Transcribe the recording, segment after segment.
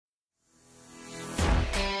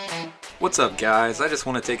What's up, guys? I just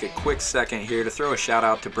want to take a quick second here to throw a shout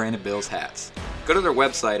out to Brandon Bills hats. Go to their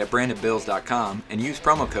website at brandonbills.com and use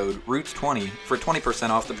promo code ROOTS20 for 20%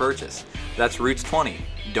 off the purchase. That's ROOTS20.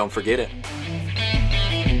 Don't forget it.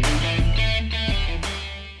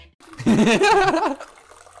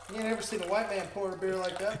 You ain't never seen a white man pour a beer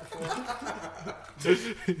like that before.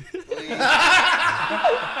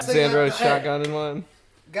 Sandro's shotgun in one.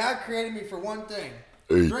 God created me for one thing.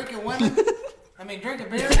 Drinking women. Drinking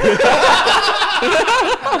beer. Were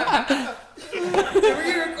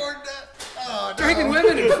you recording that? Oh, no. Drinking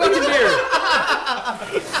women and fucking beer.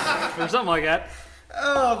 Or something like that.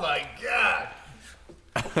 Oh, my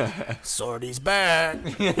God. Sorty's back.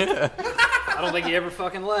 I don't think he ever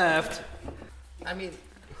fucking left.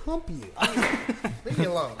 Hump you. Leave me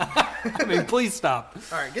alone. Please stop.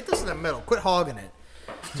 All right, get this in the middle. Quit hogging it.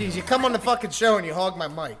 Jeez, you come on the fucking show and you hog my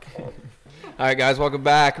mic. All right, guys, welcome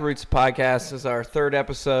back. Roots Podcast. This is our third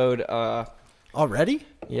episode. Already?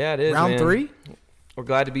 Yeah, it is. Round man. 3? We're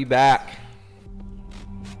glad to be back.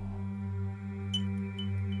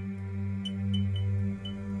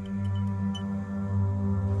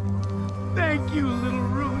 Thank you, little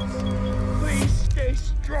Roots. Please stay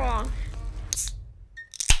strong.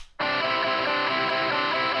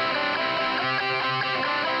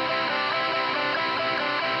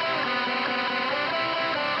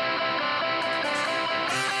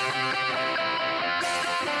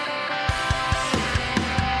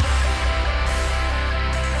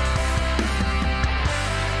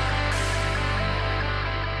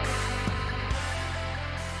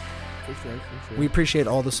 We appreciate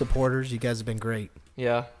all the supporters. You guys have been great.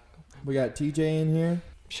 Yeah. We got TJ in here.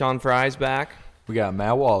 Sean Fry's back. We got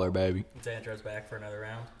Matt Waller, baby. Sandro's back for another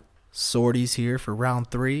round. Sorty's here for round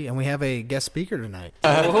 3, and we have a guest speaker tonight.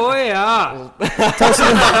 Oh, yeah. Fuck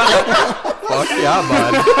yeah,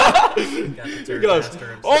 bud. Got the turd master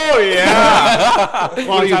himself. Oh, yeah.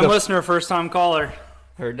 Long-time listener, first-time caller.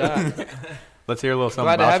 Heard that. Let's hear a little something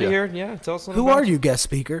Glad to about have you here. Yeah, tell us something Who about are you, guest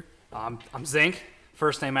speaker? I'm Zink.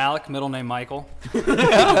 First name Alec, middle name Michael.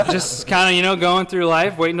 Just kind of, going through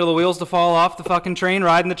life, waiting till the wheels to fall off the fucking train,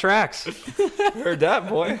 riding the tracks. Heard that,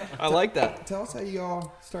 boy. I like that. Tell us how you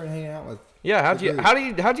all started hanging out with. Yeah,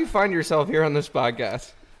 how'd you find yourself here on this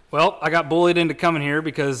podcast? Well, I got bullied into coming here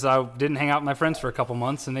because I didn't hang out with my friends for a couple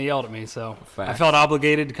months, and they yelled at me. So I Facts. felt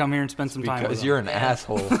obligated to come here and spend some time with Because them. you're an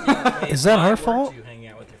asshole. Is that our Why weren't fault? you hanging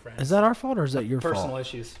out with your friends? Is that our fault or is that your Personal fault?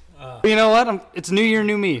 issues. But you know what? It's new year,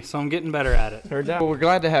 new me, so I'm getting better at it. Heard that. Well, we're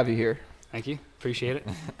glad to have you here. Thank you. Appreciate it.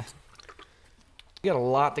 We got a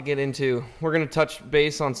lot to get into. We're going to touch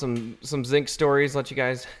base on some Zink stories, let you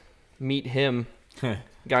guys meet him.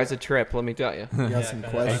 Guy's a trip, let me tell you. You got some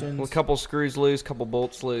questions. A couple screws loose, couple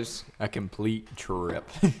bolts loose. A complete trip.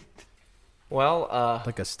 Well,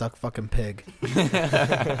 Like a stuck fucking pig.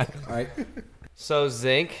 All right. so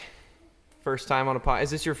Zink, first time on a podcast. Is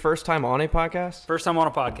this your first time on a podcast? First time on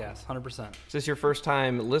a podcast, 100%. Is this your first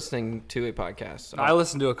time listening to a podcast? I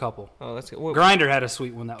listened to a couple. Oh, that's good. What, Grinder had a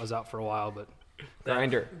sweet one that was out for a while, but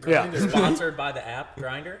Grinder. yeah, Sponsored by the app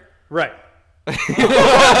Grinder. right.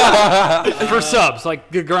 For subs,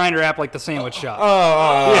 like the Grinder app, like the sandwich shop.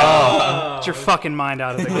 Yeah. Get your fucking mind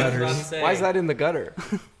out of the gutter. Why is that in the gutter?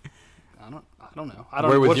 I don't know. I don't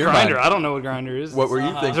Where know was what's your Grinder. mind? I don't know what Grinder is. What were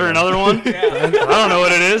you thinking? Is there another one? I don't know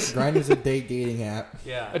what it is. Grindr's a dating app.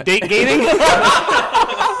 Yeah. A date gating?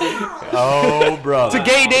 Oh, brother. It's a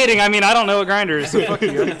gay dating. I don't know what Grinder is. So fuck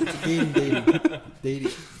you.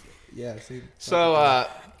 Dating. Yeah. See. So,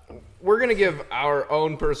 we're going to give our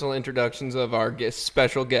own personal introductions of our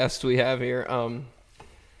special guest we have here.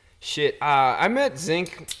 I met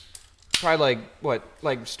Zink probably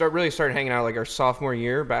started hanging out like our sophomore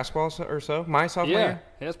year basketball or so. My sophomore Yeah, year.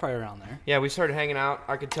 it's probably around there. Yeah, we started hanging out.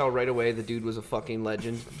 I could tell right away the dude was a fucking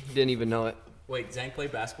legend. Didn't even know it. Wait, Zank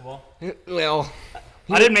played basketball? Well,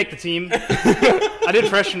 I didn't make the team. I did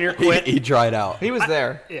freshman year, quit. He tried out. he was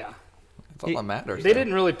there. Yeah. That's all that matters. They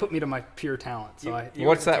didn't really put me to my pure talent, so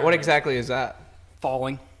What's that? What exactly is that?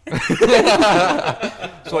 falling.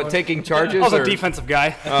 So what, taking charges? I was a or- defensive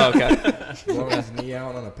guy. Oh, okay. Blowing his knee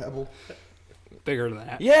out on a pebble. Bigger than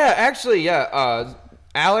that. Yeah, actually, yeah.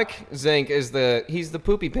 Alec Zink he's the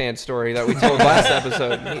poopy pants story that we told last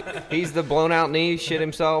episode. He's the blown out knee, shit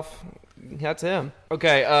himself. That's him.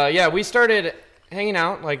 Okay, yeah, we started hanging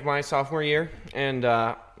out like my sophomore year, and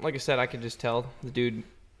like I said, I could just tell the dude,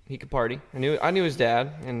 he could party. I knew his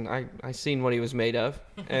dad, and I seen what he was made of,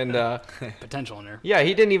 and Potential in there. yeah,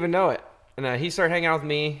 he didn't even know it. And he started hanging out with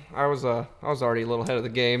me. I was already a little ahead of the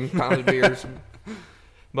game, pounded beers,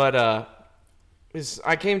 but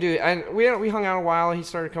I came to, and we hung out a while. He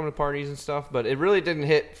started coming to parties and stuff, but it really didn't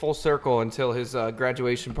hit full circle until his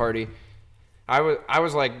graduation party. I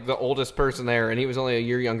was like the oldest person there, and he was only a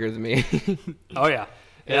year younger than me. Oh yeah,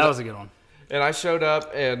 that was a good one. And I showed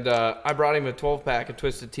up, and I brought him a 12-pack of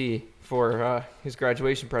Twisted Tea for his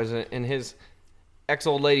graduation present, and his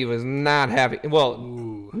ex-old lady was not happy. Well,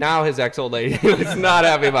 now his ex-old lady was not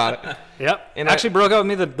happy about it. Yep. And Actually broke up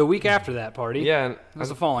with me the week after that party. Yeah. And It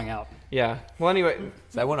was a falling out. yeah. Well, anyway,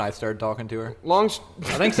 Is that when I started talking to her? I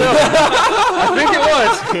think so. I think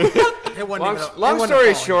it was. It wasn't even, long it wasn't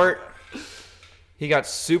story falling. short, he got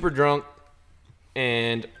super drunk,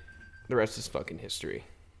 and the rest is fucking history.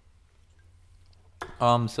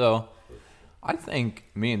 So I think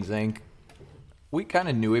me and Zink, we kind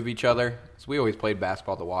of knew of each other. So we always played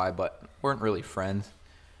basketball at the Y, but weren't really friends.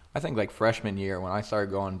 I think like freshman year when I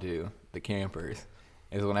started going to the campers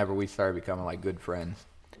is whenever we started becoming like good friends.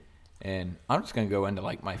 And I'm just going to go into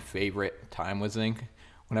like my favorite time with Zink.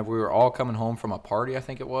 Whenever we were all coming home from a party, I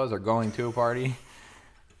think it was, or going to a party.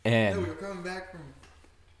 And No, we were coming back from.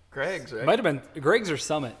 Greg's, right? Might have been Greg's or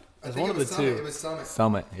Summit. It I was think one it of was the Summit. two. It was Summit.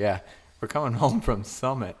 Summit, yeah. We're coming home from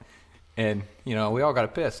Summit. And, you know, we all got a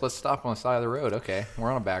piss. Let's stop on the side of the road. Okay,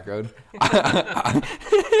 we're on a back road.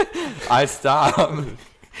 I stop.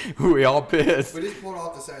 We all pissed. We just pulled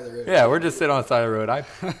off the side of the road. Yeah, we're just sitting on the side of the road.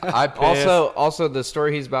 I pissed. Also, the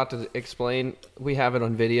story he's about to explain, we have it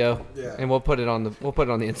on video, Yeah. and we'll put it on the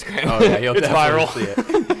Instagram. Oh, yeah, you'll It's definitely see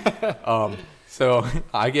it. So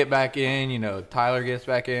I get back in, you know, Tyler gets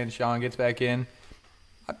back in, Sean gets back in.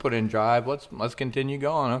 I put in drive. Let's continue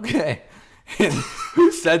going. Okay. And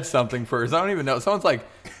who said something first? I don't even know. Someone's like,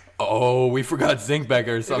 "Oh, we forgot Zink back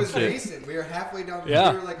there," or It some was shit. Mason. We were halfway down.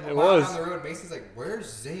 Yeah, we were like a it mile was. down the road. Mason's like,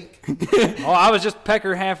 "Where's Zink?" Oh, I was just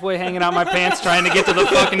pecker halfway hanging out my pants trying to get to the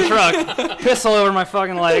fucking truck. Piss all over my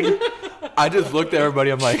fucking leg. I just looked at everybody.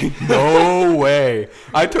 I'm like, "No way!"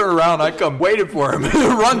 I turn around. I come waiting for him.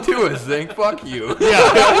 Run to us, Zink. Fuck you.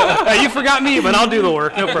 Yeah. Hey, you forgot me, but I'll do the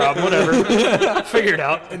work. No problem. Whatever. Figure it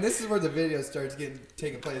out. And this is where the video starts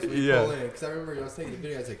taking place. We Yeah. pull in because I remember I was taking the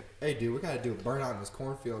video. I was like, "Hey, dude, we gotta do a burnout in this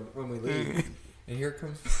cornfield when we leave." And here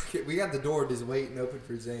comes. We got the door just waiting open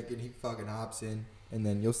for Zink, and he fucking hops in. And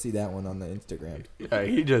then you'll see that one on the Instagram. Yeah,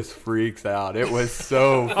 he just freaks out. It was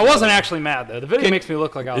so. I wasn't actually mad though. The video makes me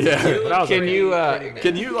look like I was. Yeah. upset, but I was Can okay.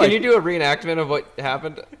 you Can you do a reenactment of what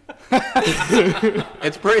happened?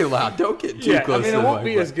 It's pretty loud. Don't get too Yeah, I close. mean to it the won't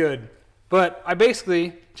mic, be but- as good. But I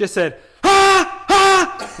basically just said, "Ha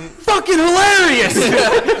ha, fucking hilarious,"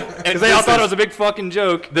 because they all thought it was a big fucking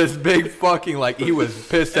joke. This big fucking, like, he was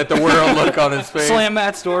pissed at the world look on his face. Slam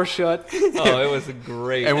Matt's door shut. Oh, it was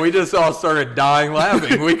great. And we just all started dying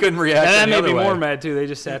laughing. We couldn't react And that any made other me way. more mad too. They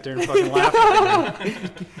just sat there and fucking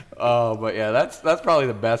laughed. Oh, but yeah, that's probably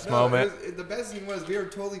the best moment. The best thing was we were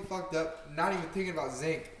totally fucked up, not even thinking about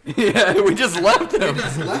Zink. Yeah, we just left We him.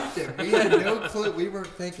 just left him. We had no clue. We weren't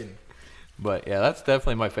thinking. But yeah, that's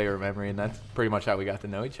definitely my favorite memory, and that's pretty much how we got to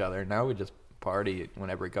know each other. Now we just party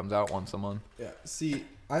whenever he comes out once a month. Yeah. See,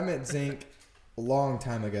 I met Zink a long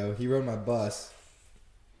time ago. He rode my bus,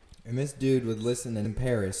 and this dude would listen in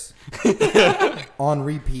Paris on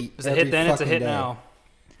repeat. It's a every hit then, it's a fucking hit day. now.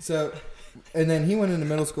 So, and then he went into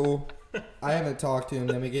middle school. I haven't talked to him.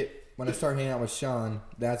 Then when I started hanging out with Sean,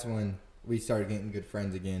 that's when we started getting good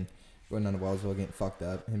friends again. Going down to Wellsville, getting fucked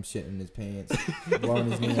up, him shitting in his pants,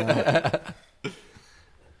 blowing his knee out.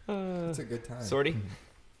 It's a good time. Sorty?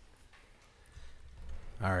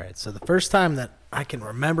 All right. So the first time that I can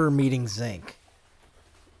remember meeting Zink,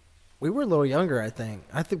 we were a little younger, I think.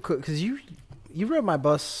 I think because you rode my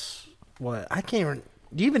bus. What? I can't.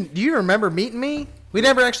 Do you remember meeting me? We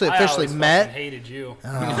never actually officially I always met. fucking hated you.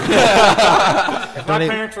 If If my any-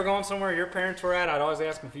 parents were going somewhere, your parents were at, I'd always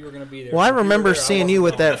ask them if you were going to be there. Well, I If you were remember there, I seeing you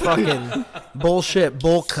with wasn't that fucking bullshit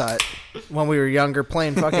bull cut when we were younger,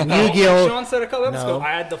 playing fucking going. Yu-Gi-Oh. Sean said a couple episodes No. ago, I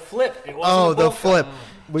had the flip. It wasn't Oh, a the bowl flip.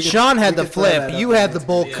 cut. Sean had we the could throw that flip. up You on had the Instagram.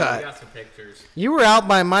 bull Yeah, cut. we got some pictures. You were out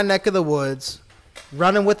by my neck of the woods,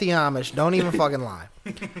 running with the Amish. Don't even fucking lie.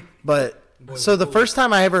 But so the first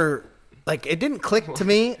time I ever, like, it didn't click to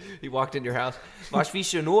me. He walked into your house. Was wie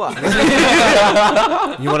schon nur?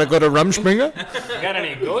 You want to go to Rumspringa? You got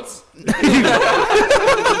any goats?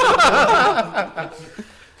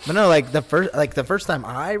 But no, like the first time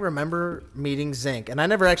I remember meeting Zink, and I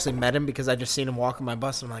never actually met him because I just seen him walking my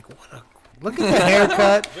bus, and I'm like, look at the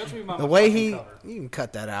haircut, Judge me by the my way fucking he, cover. you can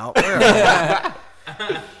cut that out. Where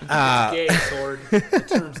am Gay, Sword. The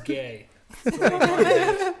term's gay. That's what I'm trying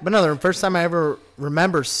to But no, the first time I ever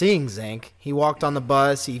remember seeing Zink, he walked on the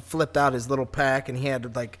bus, he flipped out his little pack, and he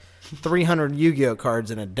had like 300 Yu-Gi-Oh cards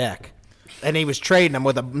in a deck. And he was trading them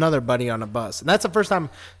with another buddy on a bus. And that's the first time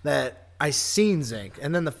that I seen Zink.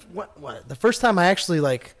 And then the first time I actually,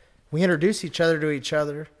 like, we introduced each other to each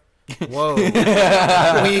other. Whoa.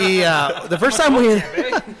 The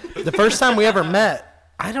first time we ever met,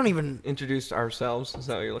 I don't even Introduced ourselves. Is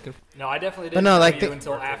that what you're looking for? No, I definitely But didn't no, know like you the-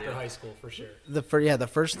 until after high school for sure. the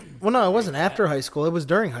first. Well, no, it wasn't after high school. It was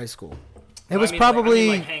during high school. It was I mean, probably.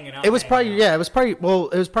 like hanging out, it was hanging probably out. yeah. It was probably it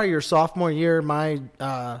was probably your sophomore year, my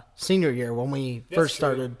senior year when we That's first true.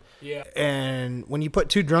 started. Yeah. And when you put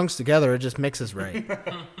two drunks together, it just mixes right.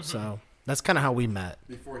 So that's kind of how we met.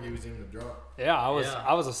 Before he was even a drunk. Yeah, I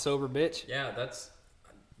Yeah. was a sober bitch. Yeah, that's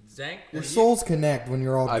Zank. Your when you- souls connect when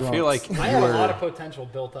you're all I drunk. feel like I had a lot of potential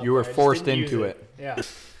built up. you were there. I just forced didn't use into it. Yeah.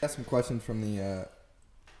 Got some questions from the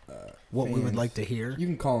What we would fans. like to hear. You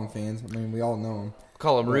can call them fans. I mean, we all know them.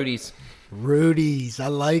 Call them Rudy's. Rudy's, I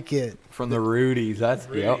like it. From the Rudies. That's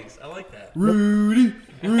yep. Rudy's. I like that. Rudy.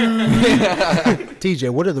 TJ,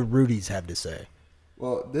 what do the Rudy's have to say?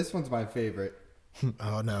 Well, this one's my favorite.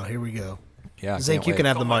 Oh no, here we go. Yeah. I Zink, can't you can wait.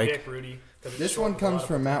 have the Call my mic. dick, Rudy, 'cause it's This short one with a lot comes of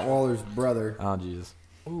from Matt potential. Waller's brother. Oh Jesus.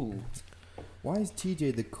 Ooh. Why is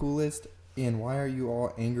TJ the coolest, and why are you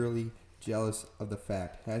all angrily jealous of the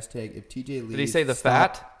fact? Hashtag if TJ leaves. Did he say the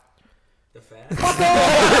stop- fat? The fat.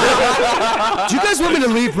 Do you guys want me to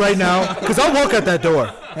leave right now? Because I'll walk out that door.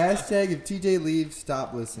 Hashtag if TJ leaves,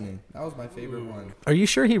 stop listening. That was my favorite one. Are you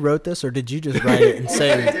sure he wrote this, or did you just write it and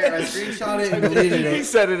say it? Yeah, I screenshot it and deleted He it.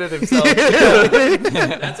 said it himself.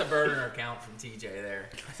 That's a burner account from TJ there.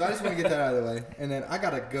 So I just want to get that out of the way. And then I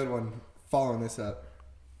got a good one following this up.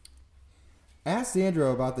 Ask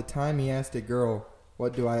Sandro about the time he asked a girl,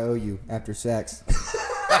 "What do I owe you?" after sex.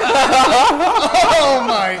 Oh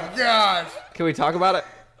my gosh. Can we talk about it?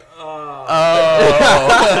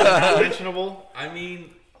 Mentionable. I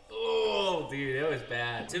mean, oh, dude, it was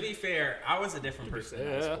bad. To be fair, I was a different person in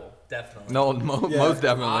high Yeah. school. Definitely. No, Yeah. most I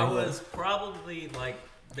definitely. was probably like,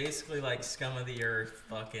 basically like scum of the earth,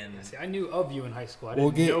 fucking. See, I knew of you in high school. I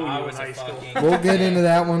We'll didn't get- know I you in was a high school. fucking. We'll get into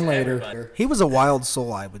that one Everybody. later. He was a wild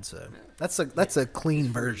soul, I would say. That's a clean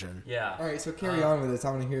version. Yeah. All right, so carry on with this.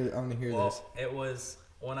 I want to hear this. Well, it was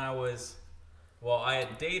when I was, well, I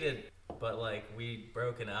had dated, but like we'd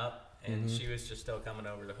broken up, and she was just still coming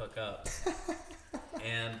over to hook up,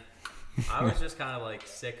 and I was just kind of like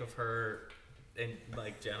sick of her in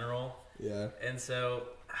like general, Yeah. and so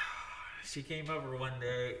she came over one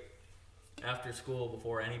day after school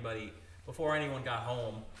before anyone got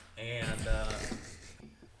home, and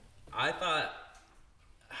I thought,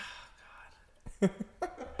 oh, God,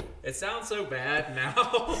 it sounds so bad now,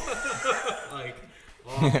 like,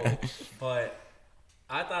 awful. But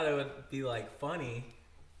I thought it would be like funny,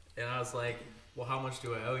 and I was like, well, how much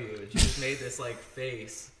do I owe you? And she just made this like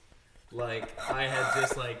face, like I had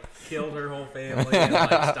just like killed her whole family and like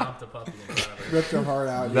stomped a puppy in front of her. Ripped her heart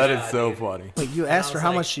out. That Yeah, is so dude. funny. Wait, you asked her was how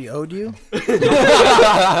like- much she owed you?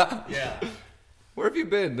 Yeah, Where have you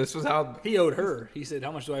been? This was how. He owed her. He said,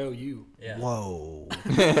 "How much do I owe you?" yeah. Whoa.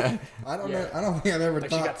 I don't know. Yeah. I don't think I've ever Like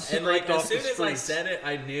she thought got And like scraped as off the soon as I streets. said it,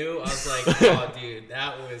 I knew. I was like, "Oh, dude,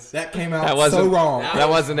 that was that came out That wasn't so wrong. That That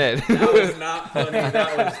wasn't it. that was not funny.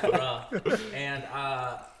 That was rough." And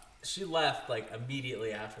she left like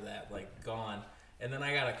immediately after that, like gone. And then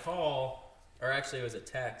I got a call, or actually it was a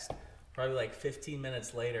text, probably like 15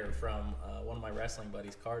 minutes later from one of my wrestling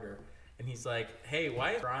buddies, Carter. And he's like, "Hey,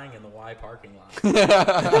 why are you crying in the Y parking lot?"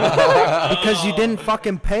 Because you didn't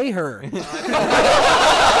fucking pay her.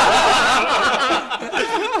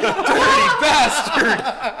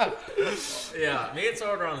 Yeah, me and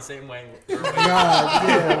Sword are on the same way. God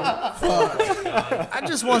damn. Fuck. I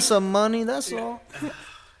just want some money, that's all.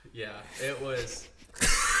 Yeah, it was.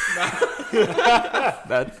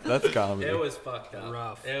 That's comedy. It was fucked up.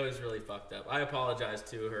 Rough. It was really fucked up. I apologize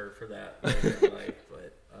to her for that later in life,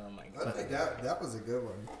 but oh my I god, think that was a good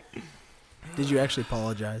one. Did you actually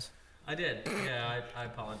apologize? I did. Yeah, I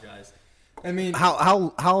apologize. I mean, How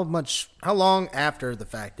long after the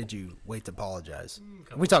fact did you wait to apologize?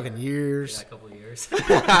 Are we talking Yeah, years? a couple of years.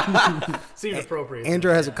 Seems appropriate.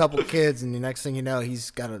 Andrew has a couple kids, and the next thing you know, he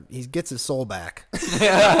gets his soul back. Well,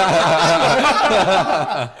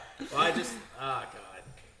 I just, oh god,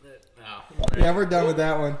 no. yeah, we're done with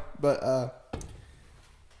that one. But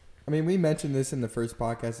I mean, we mentioned this in the first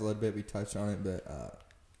podcast a little bit. We touched on it, but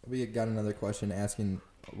we got another question asking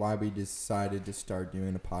why we decided to start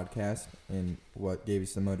doing a podcast and what gave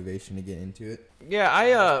us the motivation to get into it. Yeah,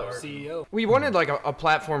 CEO. we wanted like a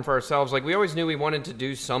platform for ourselves. Like we always knew we wanted to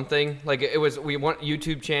do something. Like we want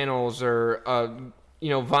YouTube channels or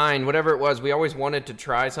Vine, whatever it was. We always wanted to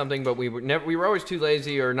try something, but we were always too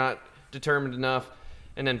lazy or not determined enough.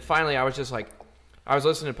 And then finally, I was just like, I was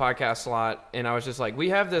listening to podcasts a lot, and I was just like, we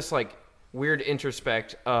have this like weird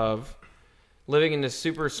introspect of living in this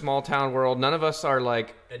super small town world. None of us are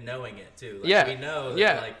like, And knowing it too. Like, Yeah, we know that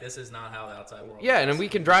yeah. like this is not how the outside world yeah, is. and we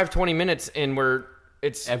can drive 20 minutes and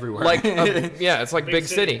it's Everywhere. Like, yeah, it's like big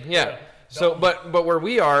city. Yeah. So, but where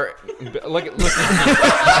we are, listen.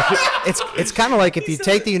 It's kind of like if you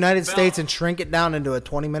take the United States and shrink it down into a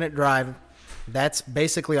 20-minute drive. That's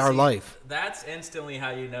basically our life. That's instantly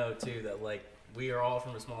how you know too that like we are all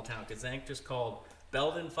from a small town because Zank just called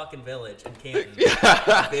Belden fucking Village in Canton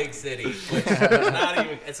a big city, which is not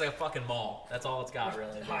even. It's like a fucking mall. That's all it's got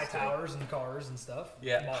really. High towers and cars and stuff.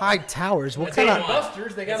 Yeah. High towers. What It's kind got of? one.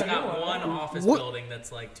 Busters, they got It's a new got one. one office What? building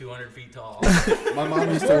that's like 200 feet tall. My mom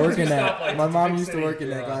used to work in Stop, like, that. My it's a mom big used to city. work in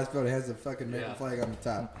that glass building. It has a fucking American Yeah. flag on the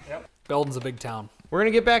top. Belden's a big town. We're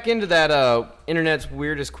gonna get back into that internet's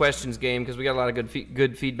weirdest questions game because we got a lot of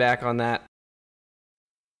good feedback on that.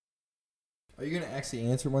 Are you gonna actually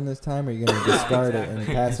answer one this time, or are you gonna discard it and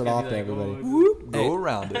pass it off to everybody? Go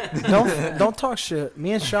around it. Don't talk shit.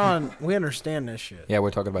 Me and Sean, we understand this shit. Yeah,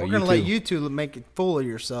 we're talking about We're you gonna too. let you two make a fool of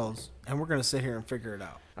yourselves, and we're gonna sit here and figure it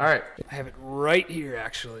out. All right. I have it right here,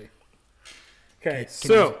 actually. Okay, Can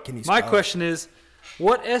so you- can you my spell it? question is,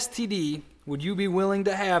 what STD would you be willing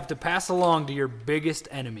to have to pass along to your biggest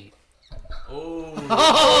enemy?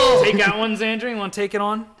 Oh, Take that one, Xandro. You want to take it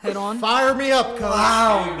on? Head on? Fire me up, coach.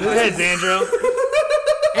 Wow. Go ahead, Xandro.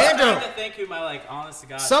 I'm trying to think who my like honest to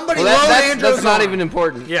god. Somebody Well, load Andrew's that's not arm. even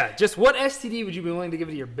important. Yeah, just what STD would you be willing to give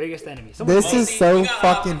to your biggest enemy? Someone This Well, is see, so you got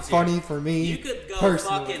fucking options here. funny for me. You could go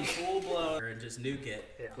personally. fucking full blown and just nuke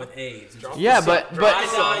it with AIDS. And just Yeah, but I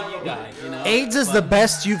die, you die. You know? AIDS is the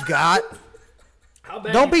best you've got. How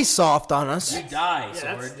bad Don't you- be soft on us. You die, Yeah,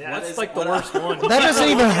 Sword. that's, What that's is- like the what- worst one. That doesn't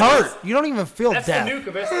even hurt. You don't even feel That's death. the nuke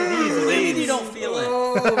of STDs. Is What do you mean AIDS. you don't feel it?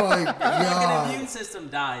 Oh my Your fucking god! immune system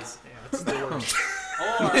dies. That's the worst.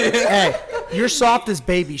 Or Hey, you're soft as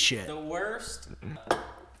baby shit. the worst.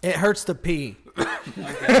 It hurts to pee. So,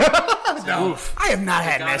 I have not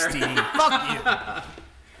had an Got her. STD. Fuck you.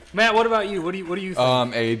 Matt, what about you? What do you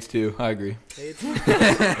think? AIDS too. I agree. Does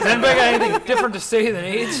anybody got anything different to say than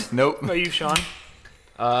AIDS? Nope. What about you, Sean?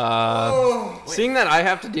 Seeing that I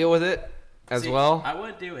have to deal with it as See, well, I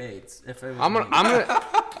would do AIDS if it was I'm me. gonna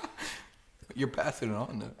You're passing it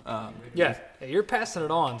on though. Yeah, you're passing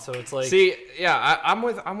it on, so it's like see. Yeah, I'm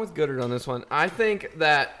with Goodard on this one. I think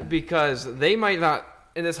that because they might not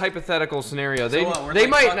in this hypothetical scenario, So they what, we're they like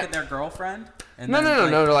might fucking not, their girlfriend. And No, then, no,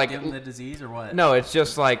 no, no, like- give them the disease or what? no. It's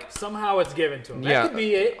just like somehow it's given to him. Yeah, That could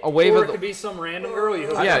be it. a wave or of it the- could be some random girl you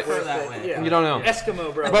hook Yeah, up with. that way. Yeah. You don't know.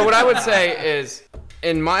 Eskimo brother. But what I would say is,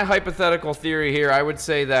 in my hypothetical theory here, I would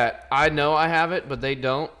say that I know I have it, but they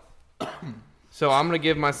don't. So I'm gonna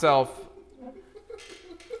give myself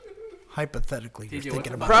Hypothetically, you're TJ, what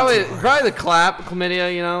thinking the about probably the clap,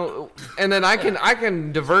 chlamydia, you know, and then I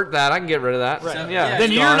can divert that. I can get rid of that. Right. Yeah. Yeah, then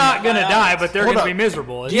it's you're gone. not gonna die, but they're Hold gonna up. be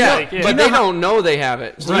miserable. It's Yeah, like, but they don't know they have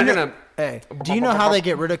it. So Do you they're know- gonna. Hey, do you know how they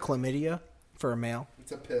get rid of chlamydia for a male?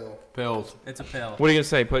 It's a pill. Pills. It's a pill. What are you gonna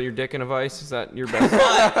say? Put your dick in a vice? Is that your best?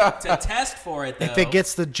 But to test for it, though. If it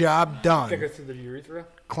gets the job stick done, her through the urethra.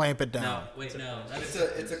 clamp it no, down. wait, no. That's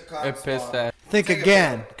It's a cotton It pissed swab. that. Think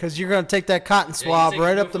again, because you're going to take that cotton you swab take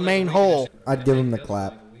right it up the for like main a week hole. I'd give him the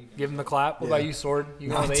clap. Give him the clap. What about you, Sword? You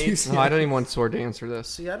going with AIDS? No, I don't even want Sword to answer this.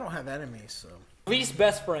 See, I don't have enemies, so. Least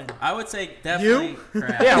best friend. I would say definitely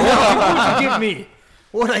crap. Yeah. What would you give me?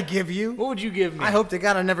 What'd I give you? What would you give me? I hope to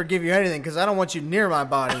God I never give you anything, because I don't want you near my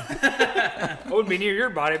body. It wouldn't be near your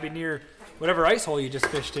body. It'd be near whatever ice hole you just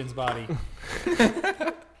fished in's body.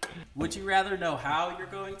 Would you rather know how you're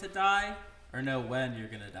going to die or know when you're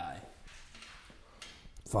going to die?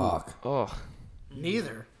 Fuck. Oh,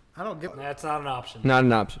 Neither. I don't give. That's not an option. not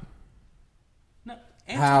an option. No.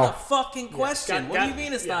 Answer How? the fucking question. What do you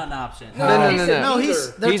mean it's not an option? No, no, He no, said no. No,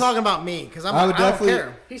 they're He's- talking about me, because I would I don't definitely-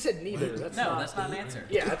 care. He said neither. That's No, not. that's not an answer.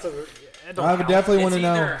 Yeah, that's a. That don't I would count. definitely want It's to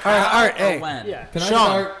either know. how All right, or hey. when. Yeah. Can I Sean,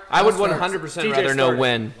 start? I would I'll start. 100% TJ rather know started.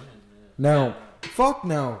 when. No. Fuck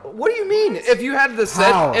no. What do you mean? If you had the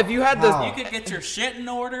set, How? if you had the, How? You could get your shit in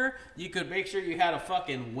order. You could make sure you had a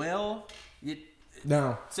fucking will.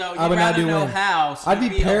 No. So I you'd would not rather do know when. how. So I'd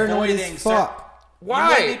you'd be paranoid avoiding as cer- fuck. You would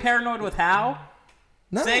be why? paranoid with how?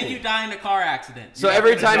 No. Say you die in a car accident. So You're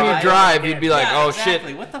every gonna time die. you drive, you'd be like, Yeah, "Oh exactly.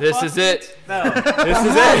 shit, What the this fuck, is dude? it. No. This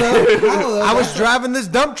is How it." though? How though? I was driving this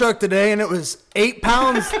dump truck today, and it was 8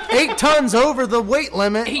 pounds, 8 tons over the weight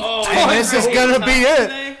limit. Oh, and this is gonna be it,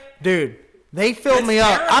 Today? dude. They filled That's me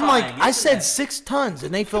up. I'm like, terrifying, I isn't said it? 6 tons,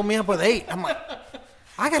 and they filled me up with 8. I'm like,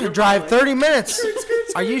 I gotta drive 30 minutes.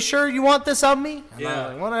 Are you sure you want this of me? And I was Yeah.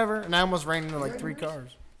 like, whatever. And I almost ran into like 3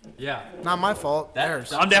 cars. Yeah. Not my fault.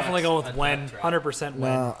 Theirs. I'm definitely going with when. That's right. 100% when.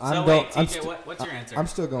 No, I'm So going. wait, I'm, TJ, what's your answer? I'm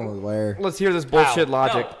still going with where. Let's hear this bullshit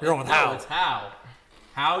logic. No, You're going with how. It's how.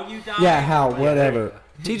 How you die. Yeah, how? Like, Whatever.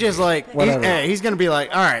 TJ's like, Whatever. hey, he's gonna be like,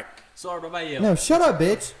 all right. So what about you? No, shut up,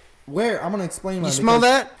 bitch. Where? I'm gonna explain. You smell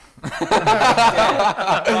that?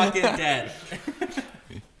 Fucking dead.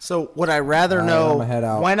 So would I rather Alright, know I'ma head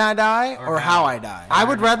out. when I die Or or how. how I die? I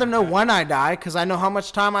would rather know when I die because I know how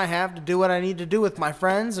much time I have to do what I need to do with my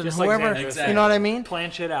friends and Just like whoever. Xander said. You know what I mean? Plan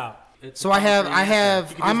shit out. So I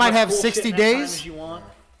have, I might have 60 days. As you want.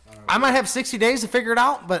 I might have 60 days to figure it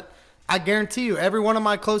out, but I guarantee you, every one of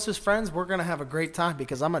my closest friends, we're gonna have a great time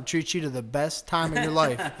because I'm gonna treat you to the best time of your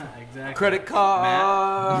life. Exactly. Credit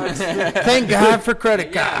cards. Thank God for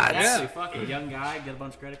credit cards. Yeah, exactly. Fucking young guy, get a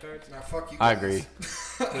bunch of credit cards. Nah, fuck you. I guys. agree.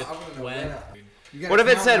 I wanna know When? You gotta What if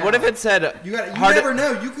it count said? What if now. it said? You got. You hard- never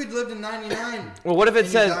know. You could live to 99. Well, what if it and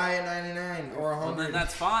you says? die at 99 or Well, 100. then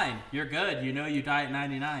that's fine. You're good. You know you die at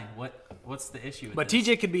 99. What's the issue with But this?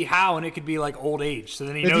 TJ could be how, and it could be like old age. So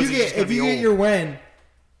then he if knows you he's get just gonna if be you old. get your when,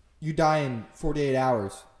 you die in 48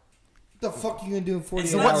 hours. What the fuck are you gonna do in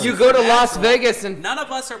 48 not- hours? You go to Las Natural. Vegas and None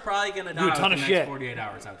of us are probably gonna die Do a ton within of the shit. next 48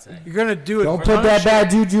 hours. I'd say. You're gonna do it. Don't for put ton that of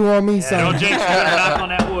bad shit. juju on me, son. Don't jinx me. Knock on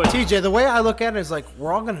that wood. TJ, the way I look at it is like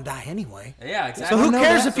we're all gonna die anyway. Yeah, So exactly. who know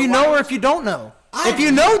cares that. if you know or if you don't know? If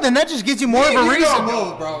you know, then that just gives you more of a You reason. don't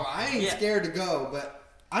know, bro. I ain't Yeah. scared to go, but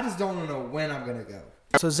I just don't know when I'm gonna go.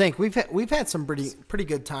 So Zink, we've had some pretty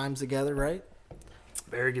good times together, right?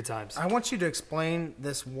 Very good times. I want you to explain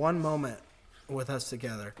this one moment with us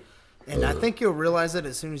together, and I think you'll realize it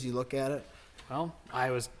as soon as you look at it. Well,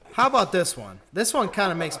 I was. How about this one? This one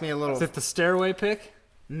kind of makes me a little. Is it the stairway pick?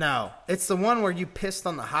 No, it's the one where you pissed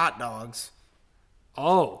on the hot dogs.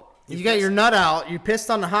 Oh, You got your nut out. You pissed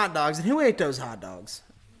on the hot dogs, and who ate those hot dogs?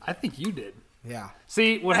 I think you did. Yeah.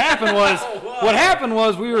 See, what happened was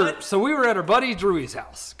we were at our buddy Drew's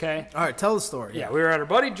house. Okay. All right, tell the story. Yeah, we were at our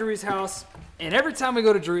buddy Drew's house, and every time we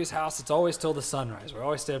go to Drew's house, it's always till the sunrise. We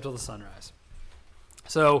always stay up till the sunrise.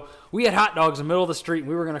 So we had hot dogs in the middle of the street, and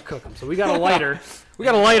we were gonna cook them. So we got a lighter. And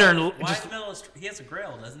Why just in the middle of the street? He has a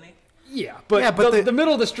grill, doesn't he? yeah, but, Yeah, but the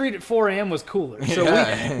middle of the street at 4 a.m. was cooler.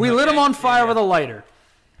 So we lit them on fire with a lighter,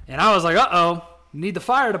 and I was like, uh-oh. Need the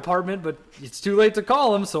fire department, but it's too late to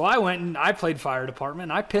call them. So I went and I played fire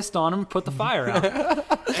department. And I pissed on them, put the fire out,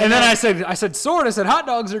 and then I said, Sword. I said, hot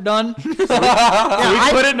dogs are done. So we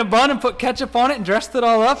put it in a bun and put ketchup on it and dressed it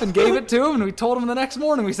all up and gave it to him. And we told him the next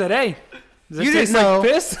morning. We said, hey, does it You taste didn't know. like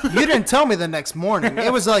piss? You didn't tell me the next morning.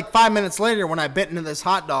 It was like 5 minutes later when I bit into this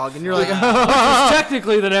hot dog, and you're like,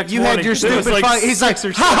 Technically, the next you morning. had your It was stupid. like He's like,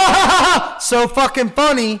 6 or ha, ha, ha, ha, so fucking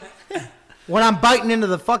funny. When I'm biting into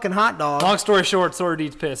the fucking hot dog. Long story short, Sword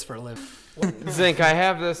eats piss for a living. Zink, I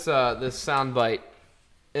have this this sound bite,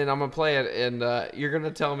 and I'm gonna play it, and you're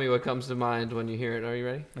gonna tell me what comes to mind when you hear it. Are you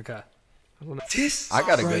ready? Okay. This I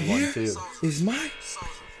got a right good one here too. is my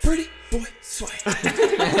pretty boy swag.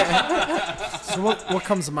 So what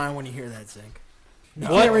comes to mind when you hear that, Zink?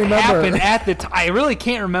 What remember. happened at the time? I really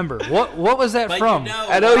can't remember. What was that But from? you know,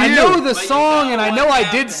 I know I you. know the But you song, know and I what know I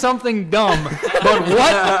happened. did something dumb. But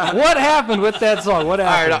what happened with that song? What All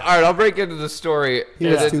right, happened? all right. I'll break into the story. He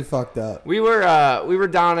was Yeah. too fucked up. We were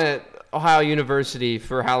down at Ohio University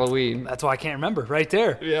for Halloween. That's why I can't remember. Right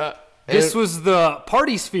there. Yeah. This was the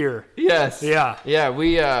party sphere. Yes. Yeah. Yeah.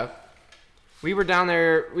 We were down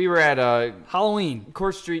there. We were at Halloween.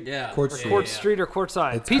 Court Street. Yeah. Court yeah, Street. Court yeah. Street or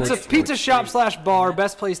Courtside. It's Pizza Court Street. pizza shop / bar.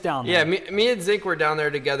 Best place down Yeah, there. me and Zink were down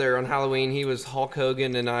there together on Halloween. He was Hulk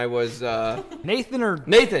Hogan, and I was Nathan or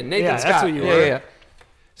Nathan Yeah, Scott. that's who you yeah, were. Yeah.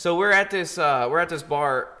 So we're at this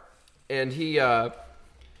bar, and he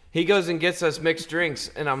goes and gets us mixed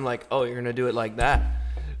drinks, and I'm like, oh, you're gonna do it like that.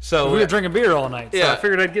 So we were drinking beer all night. So Yeah. I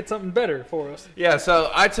figured I'd get something better for us. yeah, so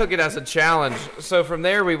I took it as a challenge. So from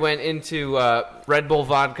there we went into Red Bull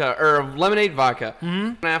vodka or lemonade vodka.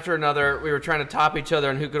 Mm-hmm. After another, we were trying to top each other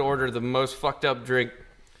on who could order the most fucked up drink.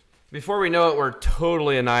 Before we know it, we're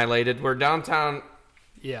totally annihilated. We're downtown.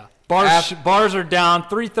 Yeah. Bars are down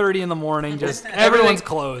 3:30 in the morning. Just everyone's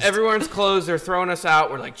closed. Everyone's closed. They're throwing us out.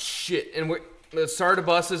 We're like shit, and the SARTA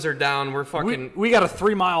buses are down. We're fucking. we got a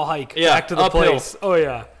 3-mile hike Yeah, back to the uphill. place. Oh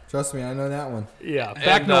yeah. Trust me, I know that one. Yeah.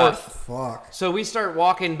 Back And, north. Fuck. So we start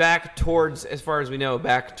walking back towards, as far as we know,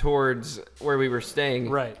 back towards where we were staying.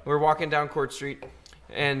 Right. We're walking down Court Street,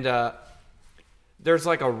 and there's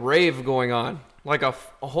like a rave going on, like a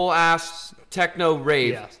whole ass techno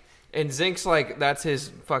rave. Yes. And Zink's like, that's his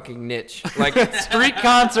fucking niche. Like, Street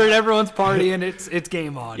concert, everyone's partying. It's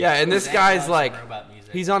game on. yeah. And this Zach guy's loves to like, know about music.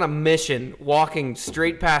 He's on a mission, walking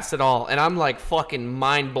straight past it all, and I'm like fucking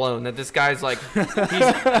mind blown that this guy's like,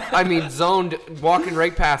 zoned, walking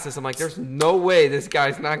right past us. I'm like, there's no way this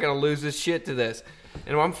guy's not gonna lose his shit to this.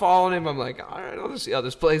 And I'm following him. I'm like, all right, I'll just see how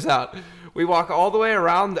this plays out. We walk all the way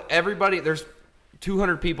around. Everybody, there's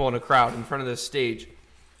 200 people in a crowd in front of this stage.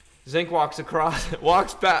 Zink walks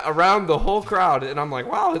back around the whole crowd, and I'm like,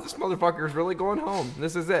 wow, this motherfucker's really going home.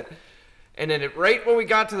 This is it. And then right when we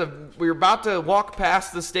were about to walk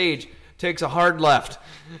past the stage, takes a hard left.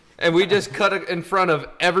 And we just cut it in front of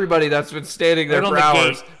everybody that's been standing there for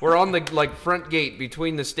hours. We're on the front gate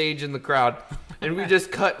between the stage and the crowd. And we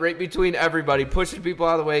just cut right between everybody, pushing people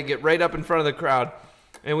out of the way, get right up in front of the crowd.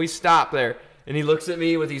 And we stop there. And he looks at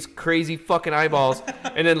me with these crazy fucking eyeballs.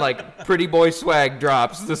 And then Pretty Boy Swag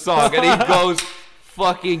drops the song. And he goes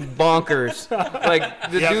fucking bonkers.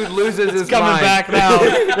 The dude loses his coming mind. back now.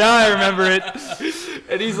 Now I remember it.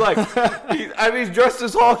 And he's he's dressed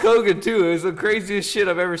as Hulk Hogan too. It was the craziest shit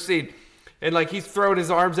I've ever seen. And he's throwing his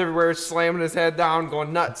arms everywhere, slamming his head down,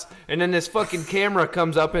 going nuts. And then this fucking camera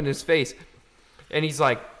comes up in his face. And he's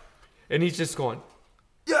just going,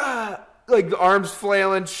 yeah. The arms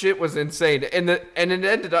flailing, shit was insane. And it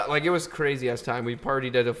ended up, it was crazy ass time. We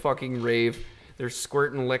partied at a fucking rave. They're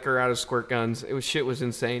squirting liquor out of squirt guns. Shit was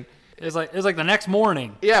insane. It was like the next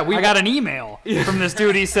morning. Yeah, I got an email from this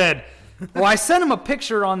dude. He said, well, I sent him a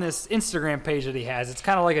picture on this Instagram page that he has. It's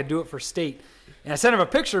kind of like a do it for state. And I sent him a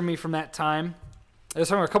picture of me from that time. It was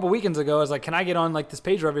from a couple weekends ago. I was like, can I get on this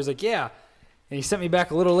page or whatever? He's like, yeah. And he sent me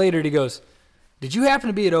back a little later. And he goes, did you happen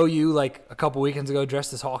to be at OU a couple weekends ago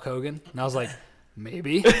dressed as Hulk Hogan? And I was like,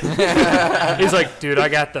 maybe. He's like, dude, I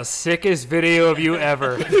got the sickest video of you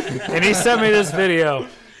ever. And he sent me this video,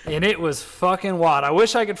 and it was fucking wild. I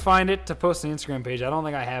wish I could find it to post on the Instagram page. I don't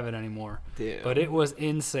think I have it anymore. Damn. But it was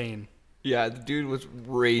insane. Yeah, the dude was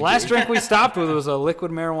raging. Last drink we stopped with was a liquid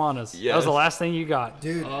marijuana's. Yes. That was the last thing you got.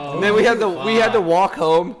 Dude. And then we had to walk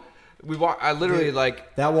home. I literally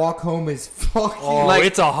that walk home is fucking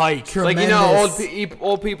It's a hike. tremendous.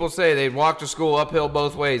 old people say they walk to school uphill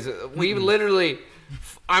both ways. We literally,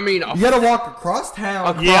 you gotta walk across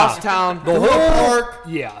town, town, the whole park,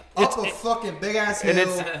 Yeah. up a fucking big ass hill.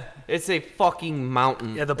 and it's a fucking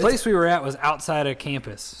mountain. Yeah, the place we were at was outside of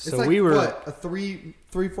campus. It's So we were. what, a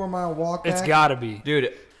 3-4 mile walk It's back? gotta be.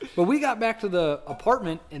 Dude, But we got back to the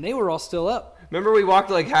apartment, and they were all still up. remember we walked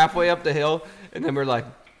halfway up the hill, and then we're like,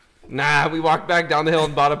 nah, we walked back down the hill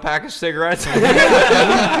and bought a pack of cigarettes.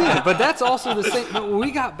 But that's also the same. But when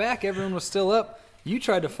we got back, everyone was still up. You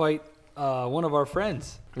tried to fight one of our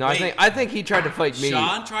friends. No, I think he tried to fight me.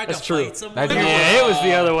 Sean tried That's to true. fight someone. Yeah, it was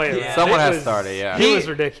the other way. Yeah. Someone It has was- started, yeah. It was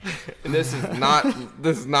ridiculous. And this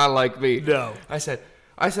is not like me. No. I said,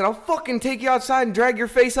 I'll fucking take you outside and drag your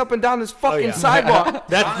face up and down this fucking yeah. sidewalk.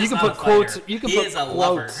 That you Sean's can not put a quotes. fighter. You can He put is a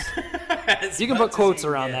lover. quotes. You can put quotes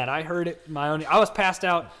around that. I heard it my own. I was passed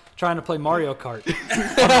out trying to play Mario Kart. On the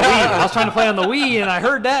Wii. I was trying to play on the Wii, and I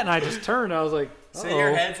heard that, and I just turned. I was like, So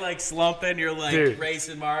your head's slumping. You're Dude.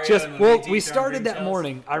 racing Mario. just and well, Luigi we trying to started bring that shells.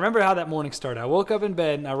 morning. I remember how that morning started. I woke up in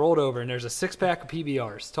bed and I rolled over, and there's a 6-pack of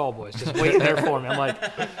PBRs, tall boys, just waiting there for me. I'm like,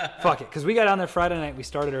 fuck it, because we got down there Friday night. We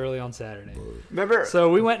started early on Saturday. Remember?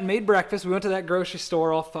 So we went and made breakfast. We went to that grocery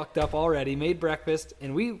store all fucked up already, made breakfast,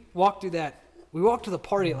 and we walked through that. We walked to the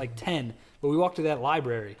party at 10, but we walked to that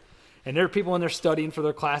library. And there are people in there studying for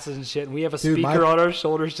their classes and shit, and we have a Dude, speaker on our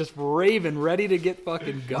shoulders just raving, ready to get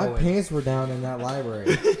fucking My going. pants were down in that library.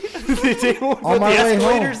 With On the my way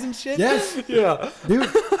escalators home. and shit? Yes, Yeah. dude.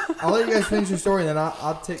 I'll let you guys finish your story, and then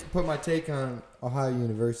I'll put my take on Ohio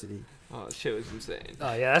University. Oh, shit was insane.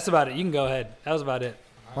 Oh, yeah, that's about it. You can go ahead. That was about it.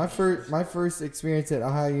 My first experience at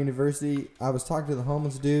Ohio University, I was talking to the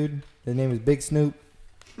homeless dude. His name is Big Snoop.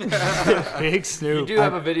 Big You Snoop. do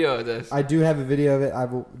have a video of this. I do have a video of it. I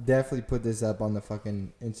will definitely put this up on the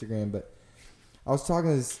fucking Instagram. But I was talking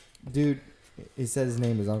to this dude. He said his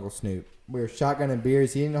name was Uncle Snoop. We were shotgunning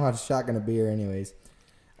beers. He didn't know how to shotgun a beer anyways.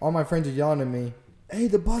 All my friends are yelling at me, hey,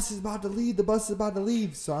 the bus is about to leave. The bus is about to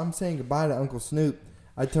leave. So I'm saying goodbye to Uncle Snoop.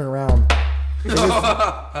 I turn around.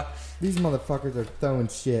 These motherfuckers are throwing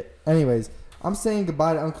shit. Anyways, I'm saying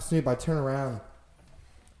goodbye to Uncle Snoop. I turn around.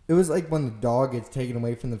 It was like when the dog gets taken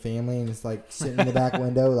away from the family and it's sitting in the back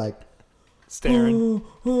window Staring.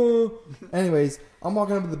 Anyways, I'm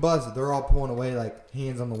walking up to the bus. They're all pulling away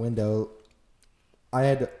hands on the window.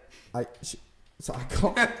 I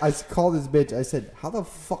called this bitch. I said, how the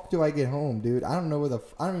fuck do I get home, dude? I don't know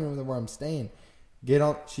I don't even know where I'm staying.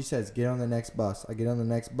 She says, get on the next bus. I get on the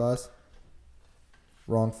next bus.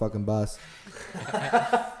 Wrong fucking bus.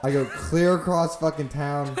 I go clear across fucking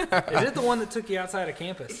town. Is it the one that took you outside of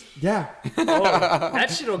campus? Yeah. Oh,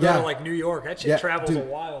 that shit'll go Yeah. to like New York. That shit Yeah, travels dude. a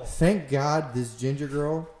while. Thank God this ginger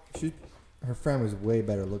girl, her friend was way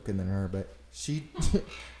better looking than her, but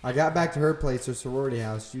I got back to her place, her sorority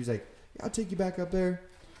house. She was like, yeah, I'll take you back up there.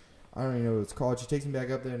 I don't even know what it's called. She takes me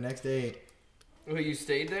back up there the next day. Wait, you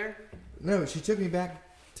stayed there? No, she took me back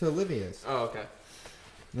to Olivia's. Oh, okay.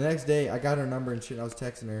 The next day, I got her number and shit. I was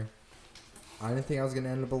texting her. I didn't think I was gonna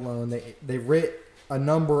end up alone. They writ a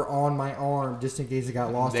number on my arm just in case it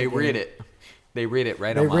got lost. They again. read it. They read it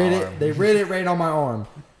right They on my read arm. it. They read it right on my arm.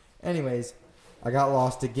 Anyways, I got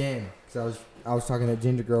lost again because I was talking to that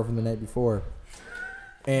ginger girl from the night before,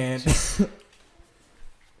 and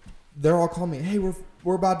they're all calling me. Hey,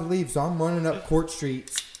 we're about to leave, so I'm running up Court Street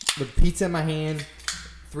with pizza in my hand,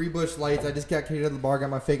 3 Busch Lights. I just got kicked out of the bar, got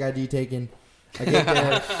my fake ID taken. I get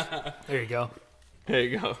there. There you go. There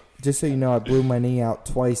you go. Just so you know, I blew my knee out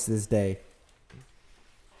twice this day.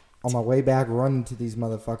 On my way back, running to these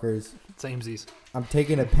motherfuckers. Samesies. I'm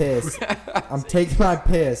taking a piss. I'm taking my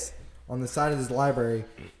piss on the side of this library.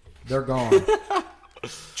 They're gone.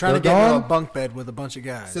 Trying to They're get into a gone? bunk bed with a bunch of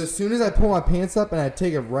guys. So as soon as I pull my pants up and I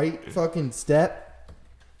take a right fucking step,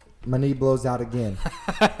 my knee blows out again.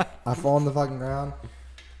 I fall on the fucking ground.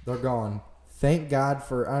 They're gone. Thank God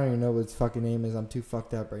for, I don't even know what his fucking name is. I'm too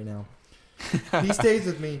fucked up right now. He stays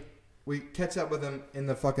with me. We catch up with him in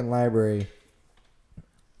the fucking library.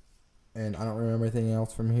 And I don't remember anything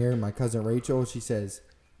else from here. My cousin Rachel, she says,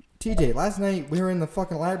 TJ, last night we were in the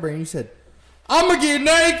fucking library and you said, I'm gonna get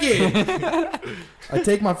naked. I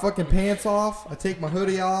take my fucking pants off. I take my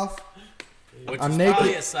hoodie off. Which I'm is naked.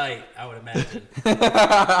 probably a sight, I would imagine.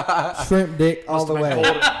 Shrimp dick all the way.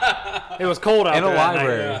 It was cold out In a there that night.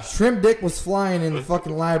 library. Yeah. Shrimp dick was flying in the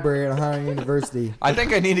fucking library at Ohio University. I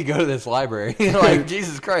think I need to go to this library. Like,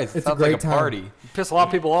 Jesus Christ. It It's a sounds like great a time. party. Piss a lot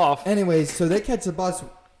of people off. Anyways, so they catch the bus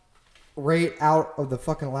right out of the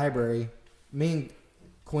fucking library. Me and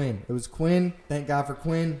Quinn. It was Quinn. Thank God for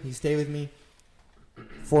Quinn. He stayed with me.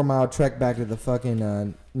 4-mile trek back to the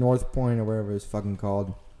fucking North Point or wherever it's fucking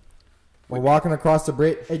called. We're walking across the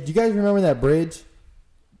bridge. Hey, do you guys remember that bridge?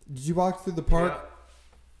 Did you walk through the park? Yeah.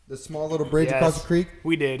 The small little bridge Yes. across the creek?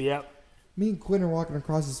 We did, yep. Me and Quinn are walking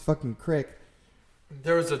across this fucking creek.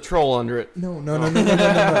 There was a troll under it. No.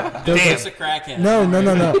 There's It's a crackhead. No.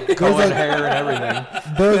 Colored hair and everything.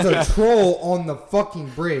 There's a troll on the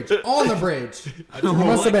fucking bridge. On the bridge. He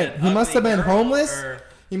must have been. He must have been homeless.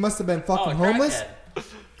 He must have been fucking homeless.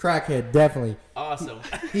 Crackhead, definitely. Awesome.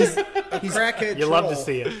 He's crackhead. You love to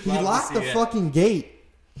see it. he Love to locked see the it. fucking gate.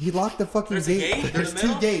 He locked the fucking There's a gate. gate in There's the 2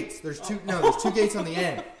 middle? gates. There's 2. No, there's 2 gates on the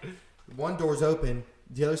end. One door's open.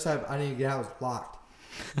 The other side I didn't get out was locked.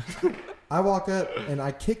 I walk up and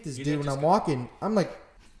I kick this dude when I'm walking. I'm like,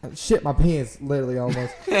 shit my pants, literally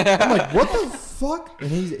almost. I'm like, what the fuck? And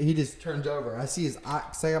he just turns over. I see his eye.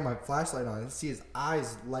 Cause I got my flashlight on. I see his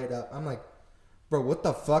eyes light up. I'm like, bro, what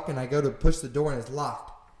the fuck? And I go to push the door and it's locked.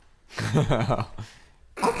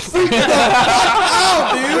 I'm freaking the fuck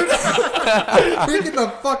out, dude. Freaking the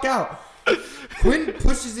fuck out. Quinn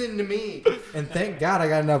pushes into me, and thank God I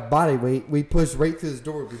got enough body weight. We pushed right through this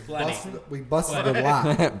door. We busted the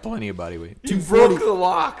lock. Plenty of body weight. 240, the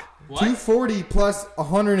lock. 240 plus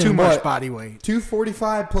 100 and Too much what? body weight.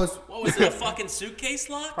 245 plus. What was it, a fucking suitcase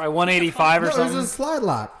lock? Probably 185 or No, it was something. a slide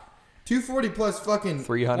lock. 240 plus fucking.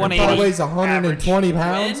 300. 180. Probably weighs 120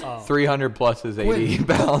 pounds. When? 300 plus is 80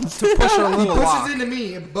 pounds. Push her a He little pushes lock. into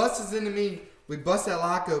me. It busts into me. We bust that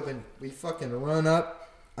lock open. We fucking run up.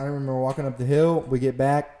 I remember walking up the hill. We get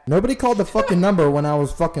back. Nobody called the fucking number when I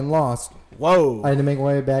was fucking lost. Whoa. I had to make my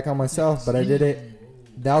way back on myself, but I did it.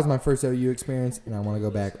 That was my first OU experience, and I want to go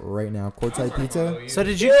back right now. Courtside pizza. So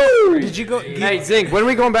did you go? Hey, Zink, when are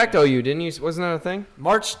we going back to OU? Didn't you? Wasn't that a thing?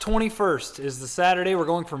 March 21st is the Saturday. We're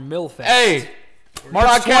going for Millfest. Hey, March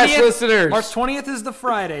podcast 20th, listeners. March 20th is the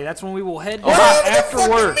Friday. That's when we will head We're down having after a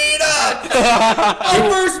fucking work. meetup!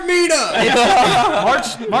 Our first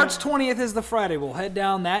meetup! March 20th is the Friday. We'll head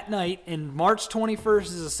down that night, and March 21st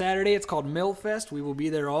is a Saturday. It's called Millfest. We will be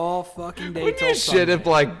there all fucking day Wouldn't till you shit Sunday. if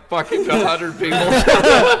like fucking 100 people?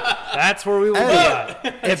 That's where we will be at.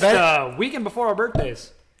 It's the weekend before our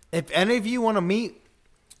birthdays. If any of you want to meet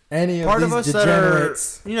Any of part these of us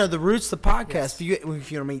degenerates. that are, the Roots, the podcast, if you want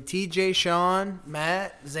to meet TJ, Sean,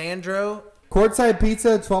 Matt, Xandro, Courtside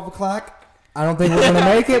pizza at 12 o'clock. I don't think we're going to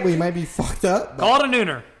make it. We might be fucked up. Call it a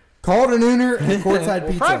nooner. Call it a nooner and Courtside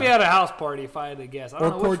We'll pizza. probably be at a house party if I had to guess. I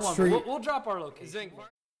don't Or know which Court one. Street. We'll drop our location.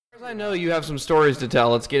 I know you have some stories to tell.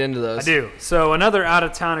 Let's get into those. I do. So another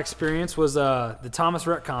out-of-town experience was the Thomas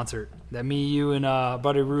Rhett concert that me, you, and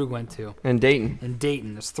Buddy Rug went to And Dayton. in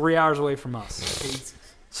Dayton. It's 3 hours away from us. That's a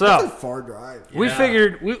So far drive. we Yeah.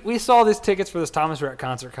 figured we saw these tickets for this Thomas Rhett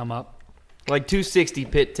concert come up. Like 260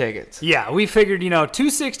 pit tickets. Yeah, we figured,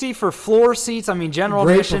 $260 for floor seats. I mean, general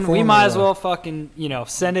Great admission. We performer, might as though. well fucking,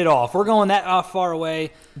 send it off. We're going that far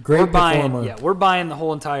away. Great we're buying, performer. Yeah, we're buying the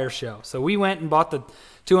whole entire show. So we went and bought the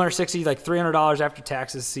 $260, like $300 after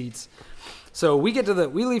taxes seats. So we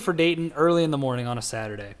leave for Dayton early in the morning on a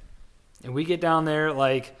Saturday, and we get down there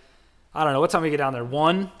like, I don't know what time we get down there.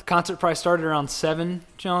 1. The concert probably started around 7.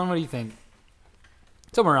 John, what do you think?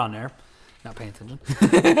 Somewhere around there. Not paying attention.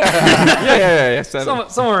 Yeah.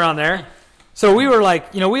 Somewhere around there. So we were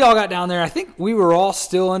like, we all got down there. I think we were all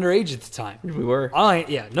still underage at the time. We were.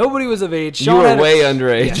 Nobody was of age. You were had way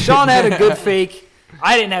underage. Yeah, Sean had a good fake.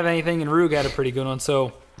 I didn't have anything, and Rug had a pretty good one.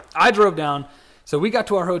 So I drove down. So we got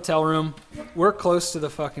to our hotel room. We're close to the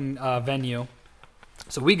fucking venue.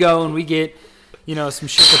 So we go and we get, some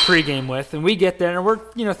shit to pregame with. And we get there and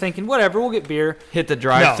we're, thinking, whatever, we'll get beer. Hit the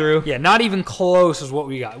drive-through. No, yeah, not even close is what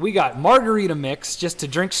we got. We got margarita mix just to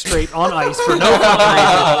drink straight on ice for no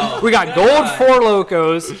fucking reason. We got gold Four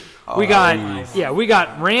Locos. We got we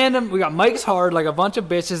got Mike's Hard, like a bunch of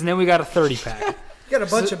bitches, and then we got a 30-pack. You got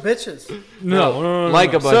a bunch of bitches. No.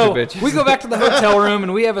 Like a bunch of bitches. We go back to the hotel room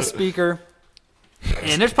and we have a speaker.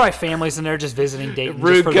 And there's probably families in there just visiting Dayton. just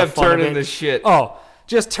Rude for kept the fun of turning it. the shit. Oh,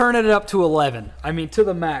 just turning it up to 11. I mean, to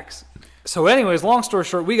the max. So anyways, long story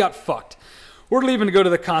short, we got fucked. We're leaving to go to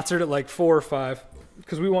the concert at like 4 or 5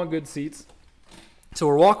 because we want good seats. So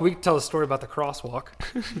we're walking. We can tell the story about the crosswalk.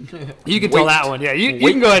 You can tell that one. Yeah, you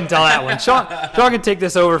can go ahead and tell that one. Sean can take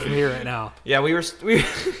this over from here right now. Yeah, we were standing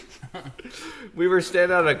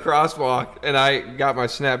on a crosswalk, and I got my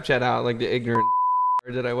Snapchat out like the ignorant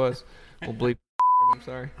that I was. Well, bleep. I'm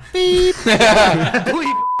sorry. Bleep.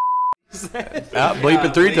 Bleep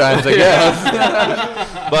it 3 times, I guess.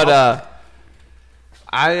 But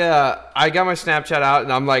I got my Snapchat out,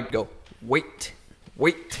 and I'm like, go wait.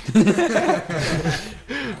 What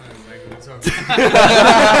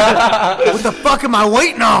the fuck am I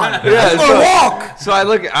waiting on? Yeah, so I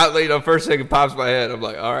look out, first thing that pops in my head, I'm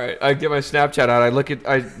like, all right. I get my Snapchat out. I look at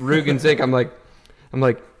Rug and Zink. I'm like,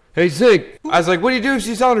 hey Zink. I was like, what do you do if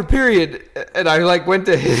she's on her period? And I went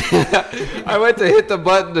to hit the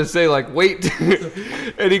button to say like wait,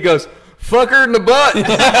 and he goes, fuck her in the butt.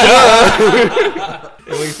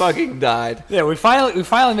 And we fucking died. Yeah, we finally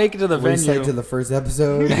make it to the venue. Reset to the first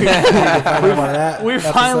episode. We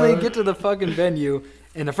finally get to the fucking venue,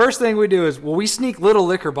 and the first thing we do is, we sneak little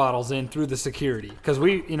liquor bottles in through the security because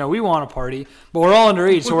we want to party, but we're all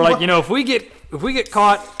underage, so we're like, if we get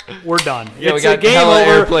caught, we're done. Yeah, It's we got a game hella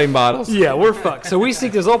over. airplane bottles. Yeah, we're fucked. So we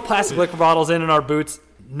sneak those little plastic liquor bottles in our boots.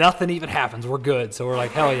 Nothing even happens. We're good. So we're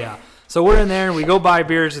like, hell yeah. So we're in there and we go buy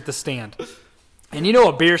beers at the stand. And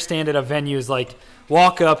a beer stand at a venue is like,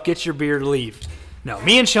 walk up, get your beer, leave. No,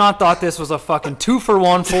 me and Sean thought this was a fucking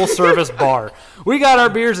 2-for-1 full-service bar. We got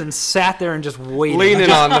our beers and sat there and just waited.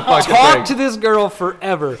 Leaning on the fucking Talked thing. to this girl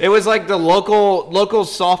forever. It was like the local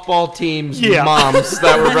softball team's Yeah. moms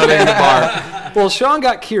that were running the bar. Well, Sean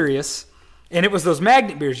got curious, and it was those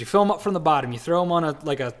magnet beers. You fill them up from the bottom. You throw them on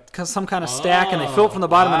some kind of stack, and they fill it from the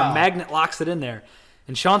bottom, and a magnet locks it in there.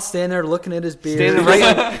 And Sean's standing there looking at his beer. Standing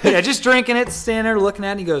right- yeah, just drinking it, standing there looking at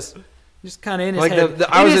it, and he goes, just kind of in his Like head.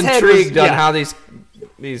 I in was his head intrigued on yeah. how these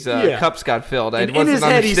cups got filled. And in his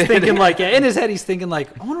head, he's thinking like,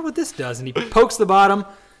 I wonder what this does. And he pokes the bottom.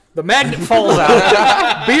 The magnet falls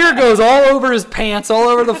out. Beer goes all over his pants, all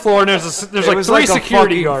over the floor. And there's like 3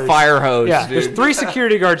 security guards. Fire hose. Yeah, dude. there's 3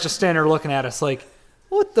 security guards just standing there looking at us like,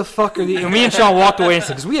 what the fuck are these? And me and Sean walked away and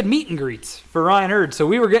said, because we had meet and greets for Ryan Hurd, so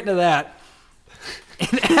we were getting to that.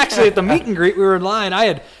 And actually, at the meet and greet, we were in line.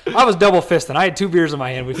 I was double fisting. I had 2 beers in my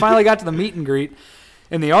hand. We finally got to the meet and greet,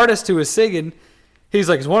 and the artist who was singing, he's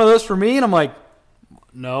like, "Is one of those for me?" And I'm like,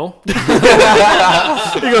 "No." He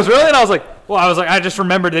goes, "Really?" And I was like, I just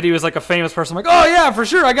remembered that he was like a famous person. I'm like, "Oh yeah, for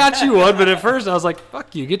sure, I got you one." But at first, I was like,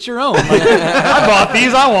 "Fuck you, get your own." Like, I bought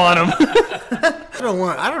these, I want them.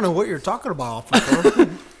 I don't know what you're talking about.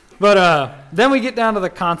 But then we get down to the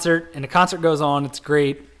concert, and the concert goes on. It's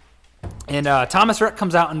great. And Thomas Rhett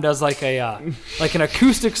comes out and does like an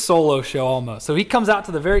acoustic solo show almost. So he comes out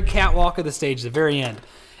to the very catwalk of the stage, the very end.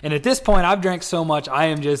 And at this point, I've drank so much, I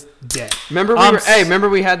am just dead. Remember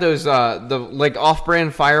we had those the like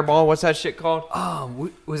off-brand Fireball. What's that shit called?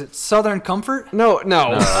 Was it Southern Comfort? No.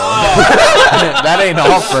 That ain't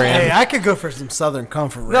off-brand. Hey, I could go for some Southern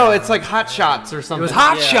Comfort. No, it's like Hot Shots or It something. was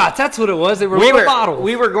Hot Shots. That's what it was. They were little bottles.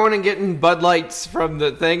 We were going and getting Bud Lights from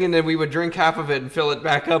the thing, and then we would drink half of it and fill it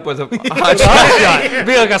back up with a Hot Shot. It'd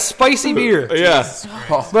be like a spicy beer. Yeah.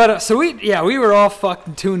 But so we were all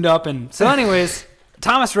fucking tuned up, and so anyways,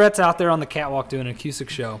 Thomas Rhett's out there on the catwalk doing an acoustic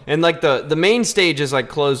show. And like the main stage is like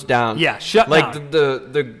closed down. Yeah, shut like down.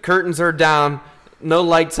 the curtains are down, no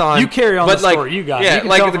lights on. You carry on but the like, story, you got it. Yeah, You can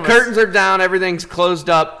like tell the from curtains are down, everything's closed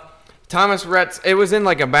up. Thomas Rhett's, it was in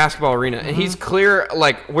like a basketball arena, and he's clear.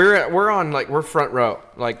 Like we're front row,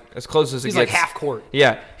 like as close as it He's gets. like half court.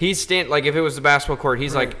 Yeah, he's like if it was the basketball court,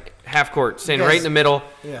 he's like half court, standing right in the middle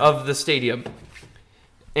of the stadium,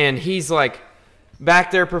 and he's like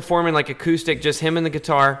back there performing like acoustic, just him and the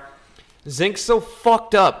guitar. Zink's so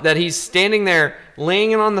fucked up that he's standing there,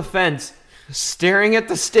 laying it on the fence, staring at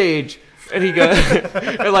the stage, and he goes,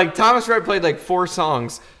 and like Thomas Rhett played like 4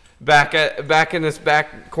 songs back in this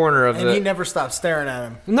back corner of and he never stopped staring at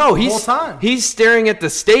him. No, the whole time. He's staring at the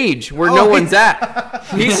stage where no one's at.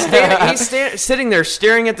 He's sitting there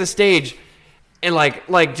staring at the stage, and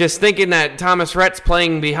like just thinking that Thomas Rhett's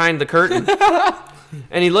playing behind the curtain.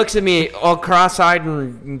 And he looks at me all cross-eyed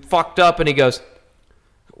and fucked up, and he goes,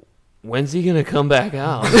 "When's he gonna come back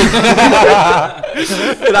out?"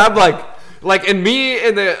 And I'm like, and me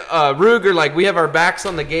and the Ruger, like, we have our backs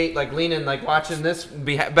on the gate, like leaning, like watching this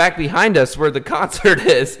back behind us where the concert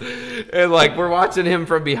is, and like we're watching him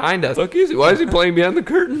from behind us. Look, why is he playing behind the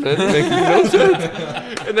curtain? That doesn't make no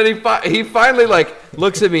sense. And then he finally like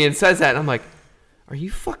looks at me and says that, and I'm like, "Are you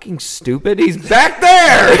fucking stupid? He's back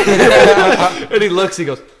there!" And he looks, he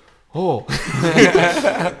goes, "Oh."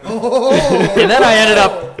 And then I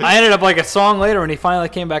ended up like a song later when he finally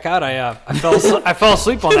came back out. I fell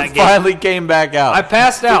asleep on that gate. Finally came back out. I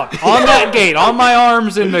passed out on that gate on my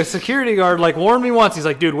arms, and the security guard like warned me once. He's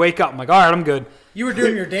like, "Dude, wake up." I'm like, "All right, I'm good." You were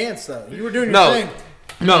doing your dance though. You were doing your thing.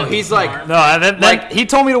 No, he's like, No, and then he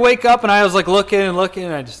told me to wake up, and I was like looking, and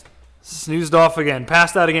I just snoozed off again,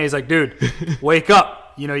 passed out again. He's like, "Dude, wake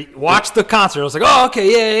up. You know, watch the concert." I was like, "Oh,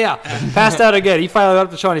 okay, yeah." Passed out again. He finally got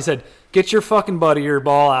up to Sean. He said, "Get your fucking buddy or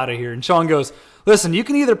ball out of here." And Sean goes, "Listen, you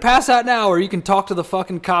can either pass out now or you can talk to the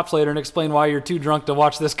fucking cops later and explain why you're too drunk to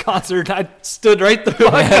watch this concert." And I stood right the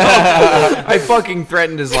fuck up. I fucking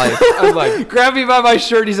threatened his life. I was like, Grabbed me by my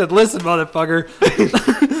shirt. He said, "Listen, motherfucker,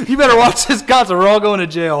 you better watch this concert. We're all going to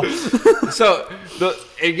jail." so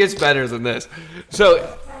it gets better than this.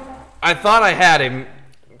 So I thought I had him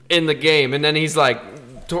in the game, and then he's like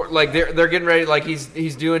they're getting ready, like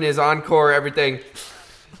he's doing his encore, everything.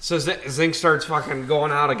 So Zink starts fucking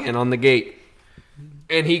going out again on the gate,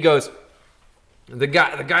 and he goes, the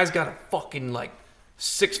guy's got a fucking like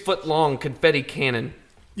 6-foot long confetti cannon.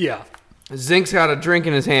 Yeah. Zink's got a drink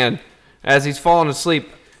in his hand as he's falling asleep.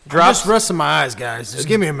 I'm just resting my eyes, guys. Just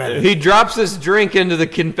give me a minute. He drops this drink into the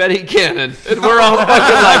confetti cannon, and we're all fucking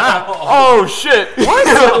like, "Oh shit!"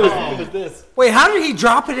 What? Wait, how did he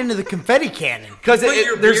drop it into the confetti cannon? Because Put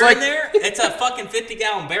your there's beer like in there. It's a fucking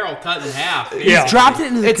 50-gallon barrel cut in half. Yeah. He dropped it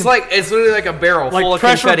into the it's literally like a barrel Like full of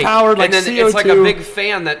pressure confetti, powered, like and then it's like a CO2. big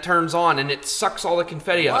fan that turns on, and it sucks all the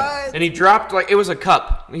confetti out. What? And he dropped it was a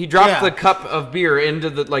cup. He dropped Yeah. the cup of beer into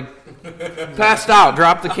the passed out,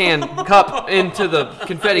 dropped the cup into the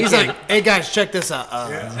confetti He's cannon. like, "Hey guys, check this out."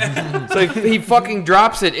 So he fucking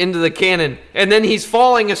drops it into the cannon, and then he's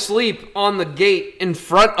falling asleep on the gate in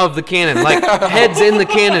front of the cannon, like heads in the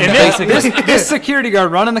cannon, And basically. this security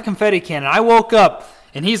guard running the confetti cannon. I woke up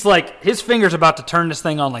and he's like, his finger's about to turn this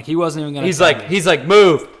thing on. Like he wasn't even gonna. He's tell like, me.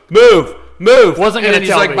 move. Wasn't and gonna then he's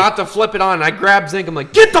tell like me. about to flip it on, and I grab Zink. I'm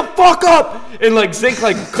like, "Get the fuck up!" And like Zink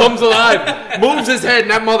like comes alive, moves his head, and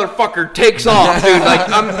that motherfucker takes off, dude. Like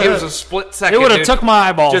it was a split second. It would have dude. took my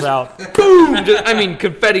eyeballs Just out. boom.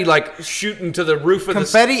 Confetti like shooting to the roof of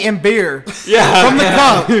Confetti and beer Yeah. from the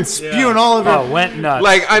cup, spewing all over. Oh, went nuts.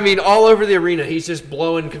 Like, I mean, all over the arena, he's just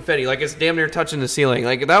blowing confetti. Like, it's damn near touching the ceiling.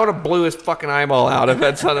 Like, that would have blew his fucking eyeball out if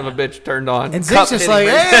that son of a bitch turned on. And Cup Zink's just hitting like,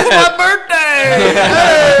 him. "Hey, it's my birthday!"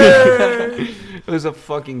 Hey! It was a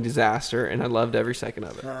fucking disaster, and I loved every second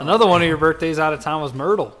of it. Another one of your birthdays out of town was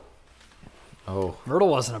Myrtle. Oh. Myrtle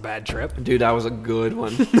wasn't a bad trip. Dude, that was a good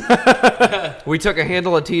one. We took a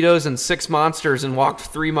handle of Tito's and 6 Monsters and walked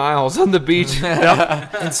 3 miles on the beach.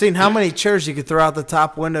 And seen how many chairs you could throw out the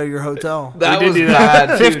top window of your hotel. That We was did do that.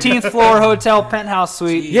 bad, dude. 15th floor hotel penthouse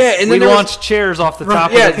suite. Yeah, and then we there was- launched chairs off the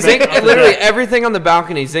top. Yeah, of the Zink, literally everything on the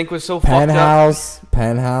balcony. Zink was so fucked up.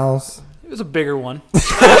 Penthouse. It was a bigger one.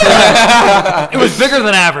 It was bigger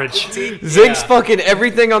than average. Zink's fucking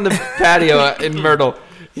everything on the patio in Myrtle.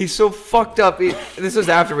 He's so fucked up. This was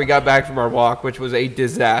after we got back from our walk, which was a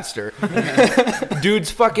disaster. Dude's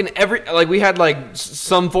fucking we had like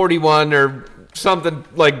Sum 41 or something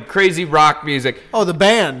like crazy rock music. Oh, the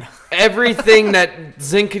band. Everything that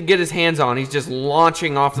Zink could get his hands on, he's just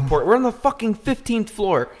launching off the porch. We're on the fucking 15th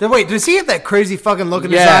floor. Then wait, does he have that crazy fucking look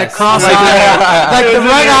in his Yes. eye, cross-eyed?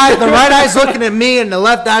 Like the right eye's looking at me and the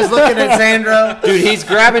left eye's looking at Sandro. Dude, he's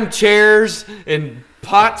grabbing chairs and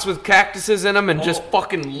pots with cactuses in them and just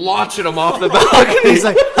fucking launching them off the balcony. He's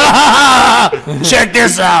like, ha, ha, ha, check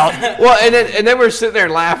this out. Well, and then we're sitting there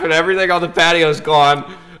laughing. Everything on the patio's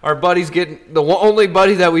gone. Our buddy's getting only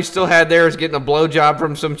buddy that we still had there is getting a blowjob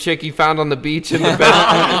from some chick he found on the beach in the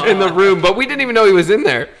bed, in the room, but we didn't even know he was in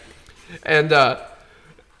there. And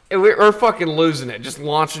we're fucking losing it, just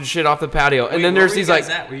launching shit off the patio. And then there's these like,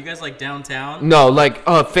 were you guys like downtown? no, like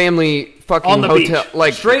family fucking On the hotel, beach.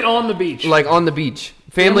 like Straight on the beach. like on the beach,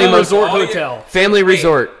 family Resort Oh, hotel. family Wait,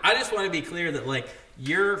 resort. I just want to be clear that like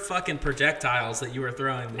your fucking projectiles that you were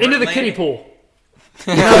throwing Into the weren't kiddie landing- pool.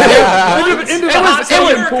 What? Into the hot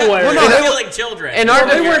swimming pool area. They feel like children. In our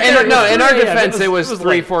they weren't there. in our Yeah, defense, it was it was 3,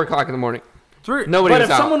 late. 4 o'clock in the morning. Nobody But was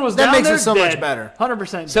if out. someone was That down makes there, it so much dead. better.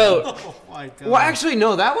 100%. So, Oh my god. well, actually,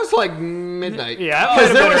 no, that was like midnight. Yeah, that because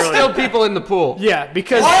might there have were been still early. people in the pool. Yeah,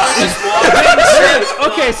 because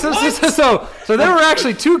What? okay, so there were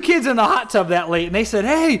actually 2 kids in the hot tub that late, and they said,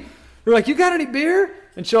 "Hey," they're like, "You got any beer?"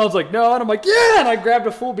 And Sean's like, "No," and I'm like, "Yeah," and I grabbed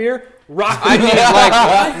a full beer, I rocketed mean, it,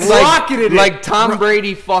 like rocketed it, like Tom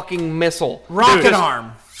Brady fucking missile. Rocket Dude.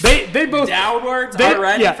 arm. they both Downwards They,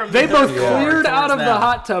 already yeah, from they the both floor cleared out towards of the them.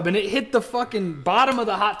 hot tub, and it hit the fucking bottom of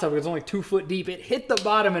the hot tub. It was only 2 foot deep. It hit the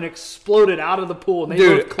bottom and exploded out of the pool, and they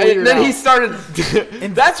Dude, both cleared and then out. he started,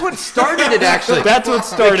 and that's what started it. Actually, That's what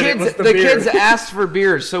started the it, kids. was the The beer. kids asked for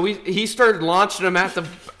beers, so he started launching them at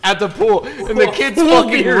the pool, and the kids Full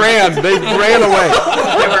fucking beer. ran. They ran away.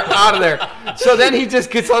 They were out of there. So then he just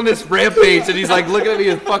gets on this rampage, and he's like looking at me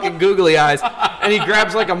with fucking googly eyes, and he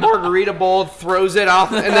grabs like a margarita bowl, throws it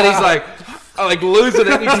off, and then he's like losing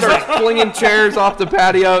it. And he starts flinging chairs off the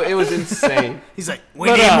patio. It was insane. He's like, we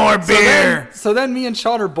But, need more so beer. So then me and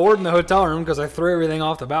Sean are bored in the hotel room because I threw everything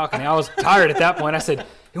off the balcony. I was tired at that point. I said,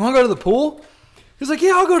 "You want to go to the pool?" He's like,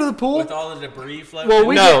 "Yeah, I'll go to the pool." With all the debris floating. Well,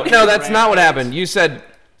 we No, did- no, that's not what happened. You said,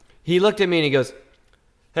 he looked at me and he goes,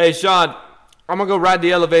 "Hey, Sean, I'm going to go ride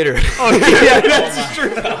the elevator." Yeah, that's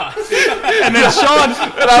true. And then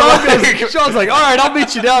Sean's like, "All right, I'll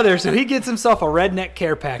meet you down there." So he gets himself a redneck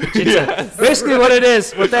care package. It's basically what it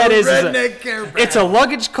is. What that is it's a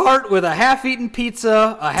luggage cart with a half-eaten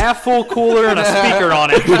pizza, a half-full cooler, and a speaker on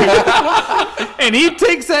it. And he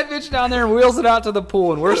takes that bitch down there and wheels it out to the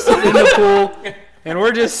pool, and we're sitting in the pool. And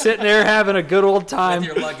we're just sitting there having a good old time. With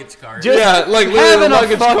your luggage cart. Just Yeah, like literally having the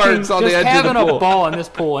luggage a fucking, carts on the just edge of the having pool. a ball in this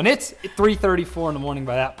pool, and it's 3:34 in the morning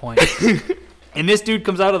by that point. And this dude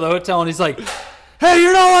comes out of the hotel and he's like, "Hey,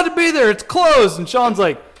 you're not allowed to be there. It's closed." And Sean's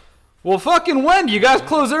like, "Well, fucking when? Do you guys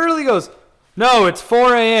close early?" He goes, "No, it's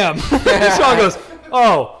 4 a.m." And Sean goes,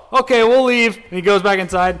 "Oh, okay, we'll leave." And he goes back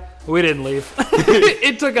inside. We didn't leave.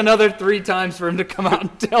 It took another 3 times for him to come out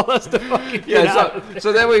and tell us to fucking get out.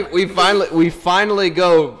 So then we finally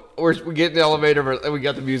go. We get in the elevator. We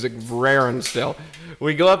got the music raring still.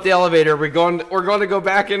 We go up the elevator. We're going to go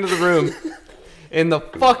back into the room, and the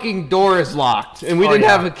fucking door is locked, and we didn't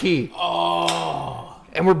have a key. Oh.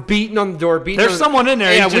 And we're beating on the door. There's someone in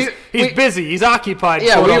there. Yeah, he's busy. He's occupied.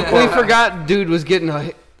 Yeah, quote we unquote. forgot dude was getting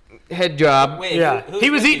a head job. Wait, Yeah, who's he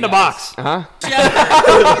was with eating you a guys? box. Huh?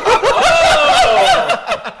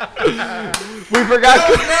 Oh! We forgot.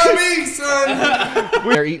 Not me, son.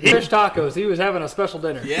 We're eating. Fish tacos. He was having a special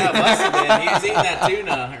dinner. Yeah, must have been. He was eating that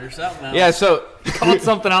tuna or something else. Yeah, so Caught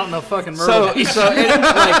something out in the fucking Myrtle So, Beach.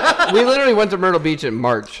 like, we literally went to Myrtle Beach in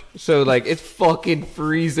March. So, like, it's fucking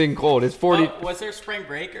freezing cold. It's 40. Oh, was there spring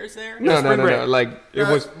breakers there? No. break. Like, it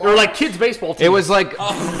was. Or like kids baseball team. It was like.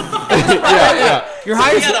 yeah. Your So we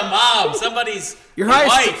highest. had a mom, somebody's Your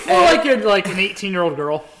highest. wife. like an 18-year-old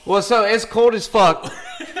girl. Well, so it's cold as fuck.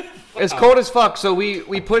 It's cold as fuck. So we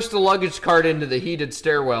pushed the luggage cart into the heated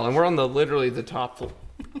stairwell, and we're on literally the top floor.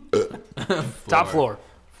 Top floor.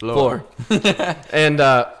 And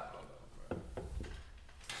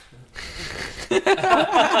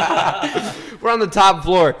we're on the top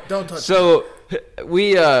floor. Don't touch So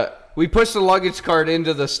we pushed the luggage cart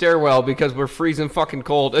into the stairwell because we're freezing fucking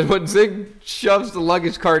cold. And when Zig shoves the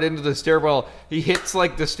luggage cart into the stairwell, he hits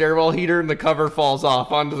like the stairwell heater and the cover falls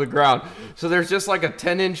off onto the ground. So there's just like a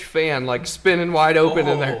 10-inch fan like spinning wide open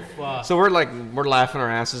in there. fuck. So we're laughing our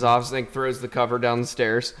asses off. Zig throws the cover down the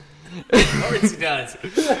stairs. Of course he does.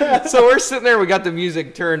 So we're sitting there. We got the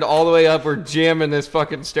music turned all the way up. We're jamming this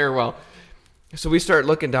fucking stairwell. So we start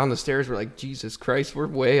looking down the stairs. We're like, Jesus Christ, we're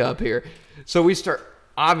way up here. So we start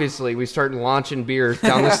launching beers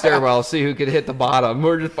down the stairwell, see who could hit the bottom.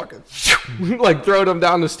 We're just fucking like throwing them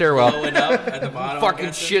down the stairwell. Blowing up at the bottom.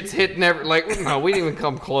 Fucking shit's hitting no, we didn't even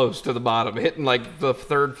come close to the bottom. Hitting like the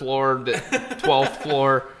 3rd floor, the 12th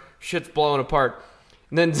floor. Shit's blowing apart.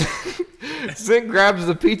 And then Zink grabs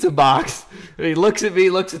the pizza box and he looks at me,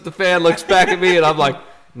 looks at the fan, looks back at me, and I'm like,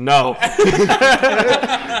 no.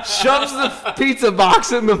 Shoves the pizza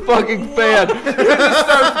box in the fucking fan and just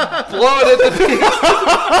starts blowing it to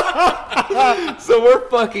pizza. So we're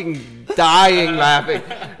fucking dying laughing.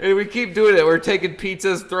 And we keep doing it. We're taking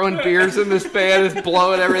pizzas, throwing beers in this fan, it's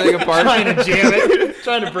blowing everything apart. Trying to jam it,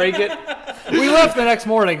 trying to break it. We left the next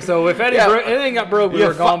morning, so if anything got broke, we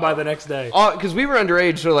were gone by the next day. Because we were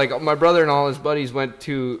underage, so like my brother and all his buddies went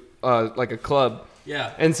to like a club.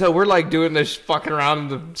 Yeah. And so we're like doing this fucking around in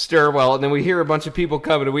the stairwell, and then we hear a bunch of people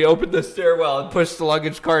coming, and we open the stairwell and push the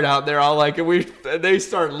luggage cart out. And they're all like, and they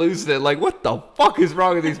start losing it. Like, what the fuck is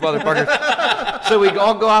wrong with these motherfuckers? So we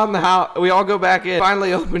all go out in the house. We all go back in.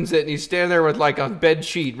 Finally opens it, and he's standing there with like a bed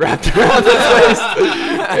sheet wrapped around his waist.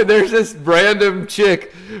 And there's this random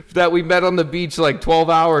chick that we met on the beach like 12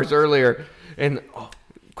 hours earlier. And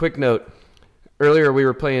quick note, earlier we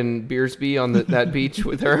were playing Beersby on that beach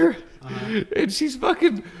with her. And she's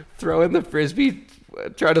fucking throwing the frisbee,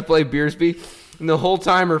 trying to play Beersby, and the whole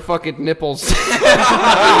time her fucking nipples,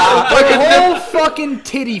 Her whole fucking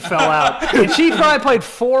titty fell out, and she probably played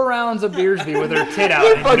 4 rounds of Beersby with her tit out.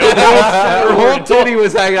 And her whole titty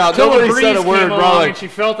was hanging out. Until the Nobody said a breeze word, came bro. along Like, and she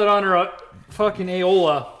felt it on her fucking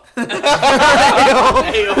aola.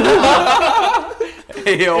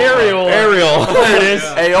 Aerial. There it is.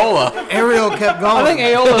 Aola. Ariel kept I going. think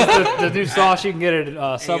aola is the new sauce you can get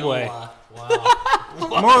at Subway. Wow.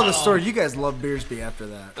 Moral of the story: you guys love Beersby after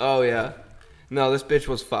that. oh yeah. No, this bitch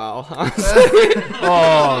was foul.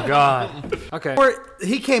 Oh god. Okay. Where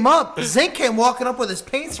he came up, Zink came walking up with his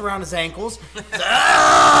pants around his ankles.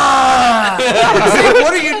 Ah! Zink,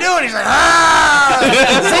 what are you doing? He's like,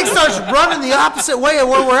 ah! Zink starts running the opposite way of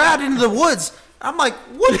where we're at into the woods. I'm like,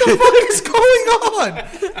 what the fuck is going on?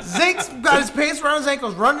 Zink's got his pants around his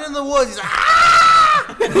ankles, running in the woods. He's like,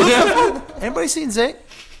 ah! Anybody seen Zink?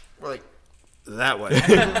 We're like, that way.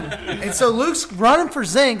 And so Luke's running for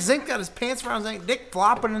Zink. Zink got his pants around Zink, dick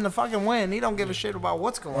flopping in the fucking wind. He don't give a shit about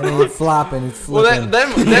what's going on. It's flopping. It's Well, flipping.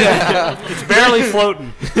 then It's barely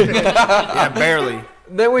floating. Yeah, barely.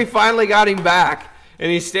 then we finally got him back,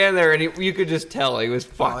 and he's standing there, and you could just tell he was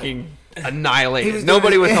fucking annihilated.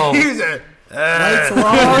 Nobody was home. He was a, Lights were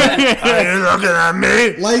on. are you looking at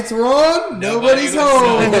me? Lights were on. Nobody's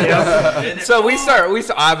home. So we start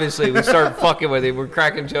fucking with him. We're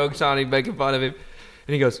cracking jokes on him, making fun of him.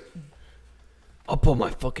 And he goes, I'll pull my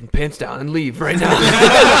fucking pants down and leave right now.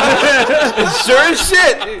 And sure as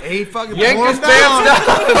shit, He fucking yanked pulled his him pants down.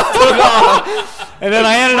 down and took off. And then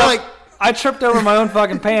I ended up Like, I tripped over my own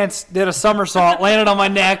fucking pants, did a somersault, landed on my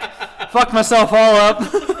neck, fucked myself all up.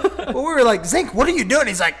 well, we were like, Zink, what are you doing?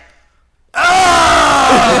 He's like,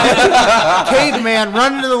 ah! Caveman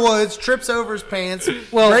running to the woods, trips over his pants,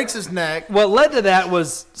 breaks his neck. What led to that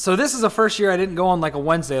was, so this is the first year I didn't go on like a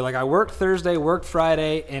Wednesday. Like I worked Thursday, worked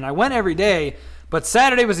Friday, and I went every day, but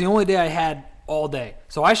Saturday was the only day I had all day.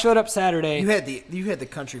 So I showed up Saturday. You had the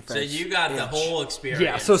country fest. So you got the whole experience.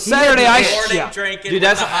 Yeah, so Saturday I Morning drinking Dude, with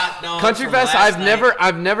that's the hot dog Country from Fest. last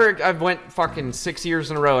night. I've went fucking 6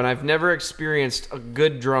 years in a row, and I've never experienced a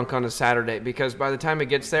good drunk on a Saturday because by the time it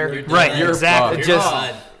gets there, Right, exactly. it You're just.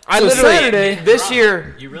 done. I So literally Saturday- this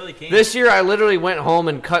year. You really can't. This year, I literally went home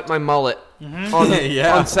and cut my mullet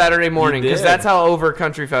on Saturday morning because did. that's how over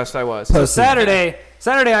Country Fest I was. So Saturday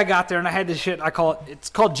I got there and I had this shit. It's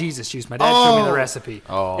called Jesus juice. My dad showed me the recipe.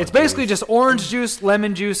 Oh, it's basically just orange juice,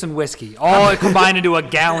 lemon juice, and whiskey, all combined into a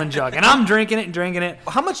gallon jug. And I'm drinking it and drinking it.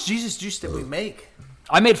 How much Jesus juice did we make?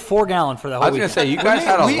 I made 4 gallon for the I whole was gonna weekend. say you guys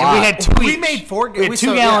had a we- lot. We had 2 We each. made 4. We had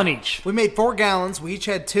 2 gallon each. We made 4 gallons. We each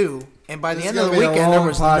had 2. And by the This end is of the gonna be a weekend, there long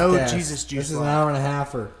was no podcast. Jesus juice This is an left. hour and a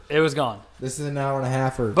halfer. It was gone. This is an hour and a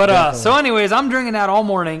halfer. But definitely. so anyways, I'm drinking that all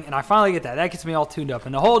morning, and I finally get that. That gets me all tuned up.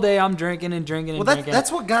 And the whole day, I'm drinking and drinking and Well, drinking.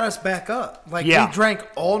 that's what got us back up. Like, Yeah. we drank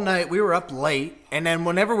all night. We were up late. And then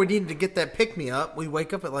whenever we needed to get that pick-me-up, we'd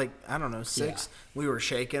wake up at, like, I don't know, 6. We were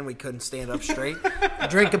shaking. We couldn't stand up straight.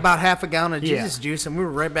 Drink about half a gallon of Yeah. Jesus juice, and we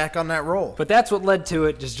were right back on that roll. But that's what led to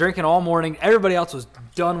it. Just drinking all morning. Everybody else was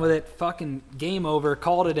done with it. Fucking game over.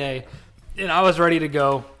 Call it a day. And I was ready to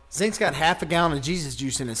go. Zink's got half a gallon of Jesus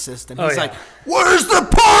juice in his system. He's yeah. like, where's the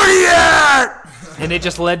party at? And it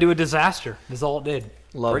just led to a disaster. That's all it did.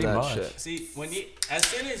 Love Pretty that much. shit. See, as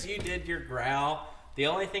soon as you did your growl, the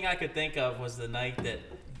only thing I could think of was the night that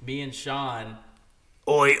me and Sean,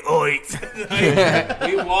 Oi, oi.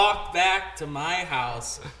 we walked back to my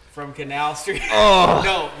house from Canal Street. Oh.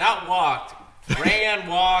 No, not walked. Ran,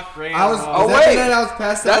 walked. I was. walked. Oh, Was that wait. the night I was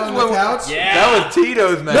passed out on the couch? Yeah. That was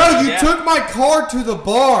Tito's, man. No, you Yeah. took my car to the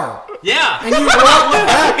bar. Yeah. And you walked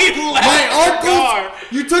back. We left My the uncle's. car.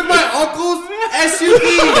 You took my uncle's SUV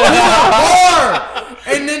to the bar,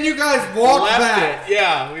 and then you guys walked left back. it.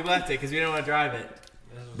 Yeah, we left it because we didn't want to drive it.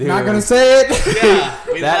 Dude, Not gonna say it. Yeah,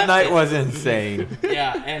 we that left night it. was insane.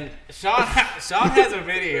 Yeah, and Sean has a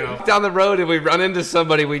video Down the road, and we run into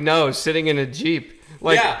somebody we know sitting in a Jeep,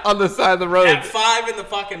 like Yeah. on the side of the road. at 5 in the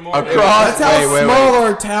fucking morning. Across. That's how Wait. small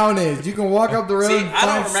our town is. You can walk up the road See, and I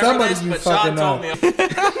don't find remember somebody this, you but Sean fucking told know. me.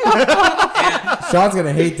 Sean's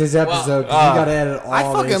gonna hate this episode because you gotta edit all I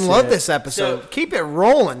this fucking love shit. this episode. So- Keep it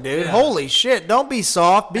rolling, dude. Yeah. Holy shit. Don't be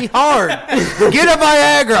soft. Be hard. Get a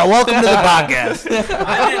Viagra. Welcome to the podcast.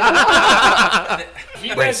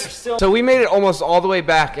 You guys are still. So we made it almost all the way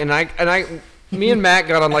back, and me and Matt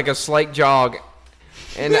got on like a slight jog,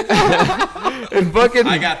 and and fucking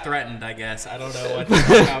I got threatened, I guess. I don't know what the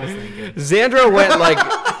fuck I was thinking. Xandro went like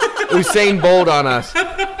Usain Bolt on us,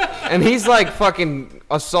 and he's like fucking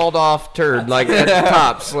a sawed off turd, like at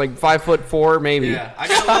tops, like 5'4" maybe. Yeah,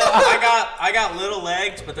 I got little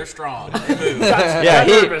legs, but they're strong. They move.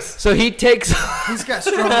 Yeah, so he takes He's got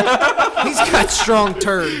strong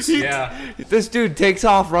turds. Yeah. this dude takes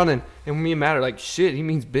off running, and me and Matt are like, shit, he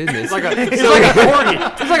means business. He's like a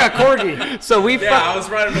corgi. He's like a corgi. So we Yeah, I was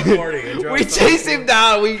running a 40. And drove we somewhere. chase him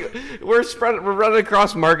down. We're running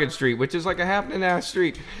across Market Street, which is like a half an ass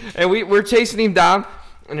street, and we're chasing him down.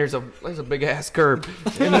 And there's a big ass curb.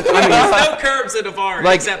 And, There's no curbs in the farm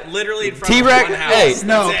Like, except literally in front T-Rex. of one house. Hey, That's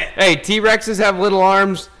no. it. Hey, T-Rexes have little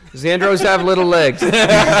arms. Xandros have little legs. Little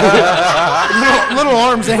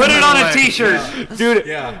arms. Put it on a t-shirt. Dude,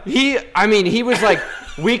 Yeah. he was like,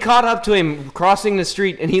 we caught up to him crossing the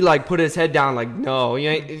street, and he like put his head down like, no, you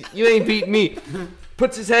ain't beating me.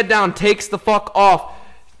 Puts his head down, takes the fuck off,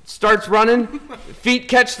 starts running, feet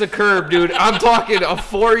catch the curb, dude. I'm talking a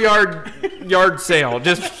 4-yard sale.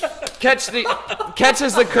 Just catches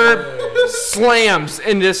the curb, slams,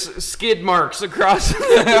 and just skid marks across. On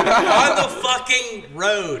the fucking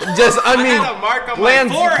road. Just, I I mean, had a mark on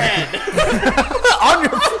lands- my forehead. on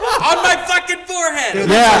my fucking forehead.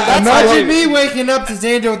 Yeah, imagine me waking up to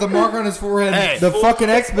Xander with a mark on his forehead. Hey. The fucking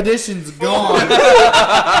expedition's gone.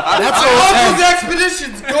 That's My uncle's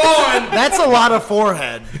expedition's gone. That's a lot of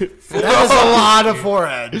forehead. That is a lot of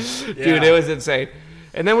forehead. dude, it was insane.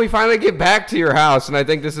 And then we finally get back to your house, and I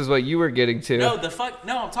think this is what you were getting to. No,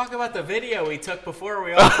 I'm talking about the video we took before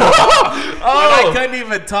we all. When I couldn't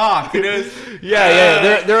even talk. And it was,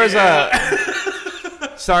 Yeah. There was a.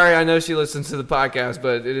 Sorry, I know she listens to the podcast,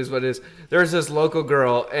 but it is what it is. There was this local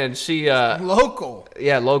girl, and she, Local.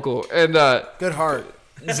 local, and Good heart.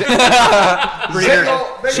 Breeder.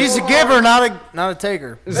 She's a giver, not a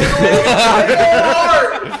taker.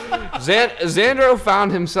 Xandro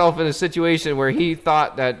found himself in a situation where he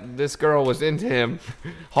thought that this girl was into him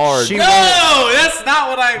hard. She no, that's not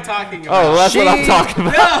what I'm talking about. Oh, that's what I'm talking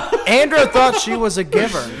about. Andrew thought she was a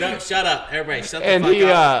giver. No, shut up, everybody. Shut the And fuck he,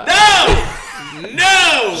 up.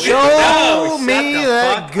 No, Show no, shut me the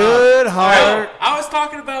that fuck good up. heart. No, I was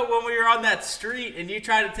talking about when we were on that street and you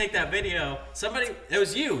tried to take that video. It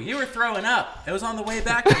was you. You were throwing up. It was on the way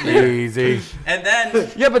back from there. Easy. And then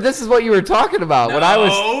Yeah, but this is what you were talking about. When I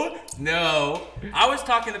was. No, I was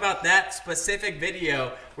talking about that specific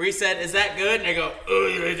video where he said, "Is that good?" And I go, "Oh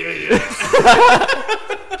yeah, yeah."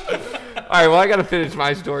 All right, well, I got to finish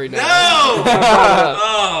my story now. No.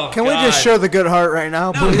 Oh, Can we just God. show the good heart right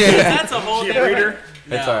now? No, please? that's a whole different.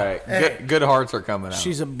 It's No. all right. Good hearts are coming out.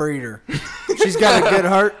 She's a breeder. She's got a good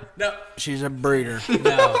heart. No, She's a breeder.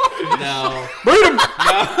 no. Breed 'em.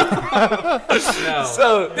 No.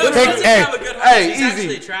 So, No, she Thick- doesn't hey, have a good heart. hey, She's easy.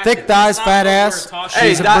 actually attractive. Thick thighs, That's not fat what ass. we're talking hey,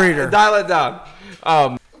 She's a about. breeder. dial it down.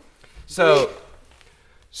 So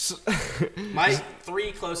My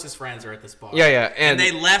 3 closest friends are at this bar. yeah, And and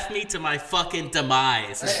they left me to my fucking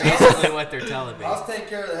demise. Is basically what they're telling me. I'll take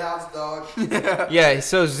care of the house, dog. yeah,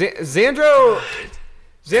 so Xandro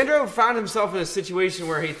found himself in a situation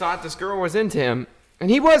where he thought this girl was into him, and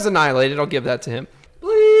he was annihilated. I'll give that to him.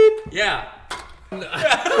 Bleep. Yeah. Wait,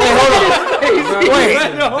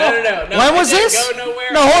 No. when was this? Go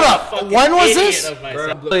nowhere. No, hold I'm a up. fucking When was idiot this? of myself.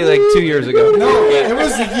 Probably like 2 years ago. No, it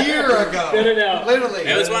was a year ago. No. Literally.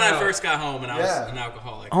 It was when I first got home and I was Yeah. an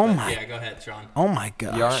alcoholic. Oh But my- Yeah, go ahead, Sean. Oh my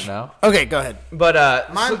gosh. You aren't now. Okay, go ahead.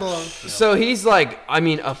 But Mind blown. So he's like, I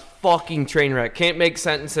mean, a fucking train wreck. Can't make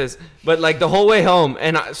sentences. But like the whole way home,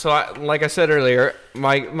 and like I said earlier,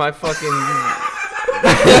 my fucking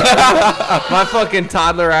my fucking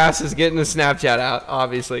toddler ass is getting the Snapchat out,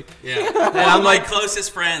 obviously. Yeah. All my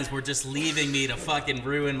closest friends were just leaving me to fucking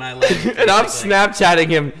ruin my life. And I'm basically. Snapchatting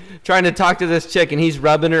him, trying to talk to this chick, and he's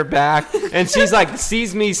rubbing her back, and she's like,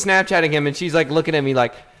 sees me Snapchatting him, and she's like looking at me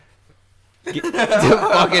like, fucking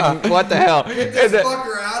what the hell? Get this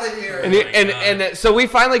fucker out of here. And so we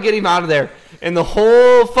finally get him out of there, and the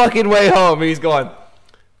whole fucking way home, he's going,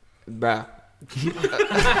 bruh.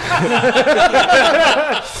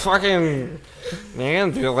 Fucking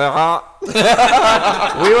man, dude,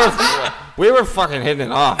 we were fucking hitting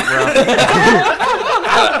it off, bro.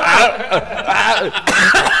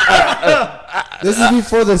 This is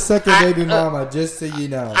before the second baby mama, just so you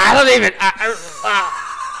know. I don't even.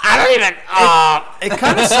 It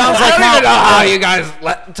kind of sounds I like don't even know how. how you guys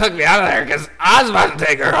took me out of there because I was about to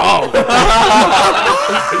take her home.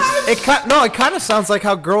 It kind of sounds like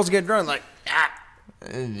how girls get drunk. Like,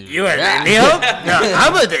 you want to take me home? No,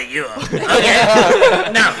 I'm gonna take you home.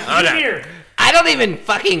 Okay. No, hold on. Here. I don't even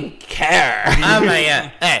fucking care. I'm like,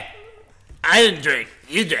 hey, I didn't drink.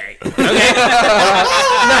 You drank. Okay. No,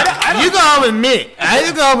 you go home with me. I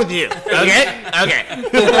just go home with you. Okay. Okay.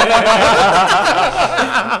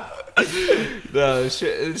 No,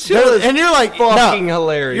 shit was And you're like, fucking no.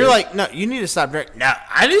 hilarious. You're like, no, you need to stop drinking. No,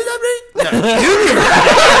 I need to stop drinking. No, you need to.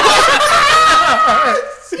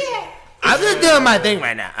 I'm just doing my thing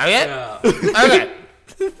right now. Okay. Okay.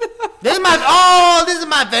 This is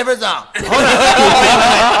my favorite song.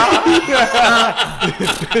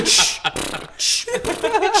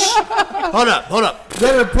 Hold on. Hold up. Is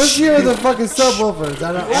that a pussy or the fucking subwoofers?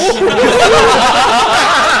 I don't.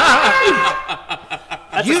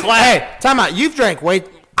 Hey, time out. You've drank way.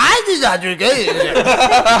 I did not drink anything. You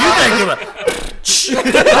drank too much.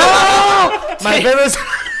 Oh, my favorite.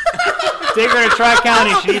 Take her to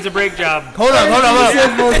Tri-County. She needs a brake job. Hold up.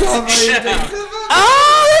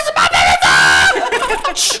 Oh, this is my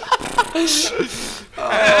favorite song.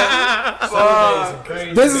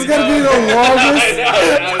 This is gonna be the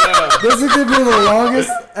longest. This is gonna be the longest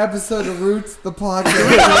episode of Roots, the podcast.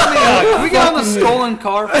 Can we get on the stolen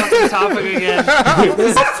car fucking topic again?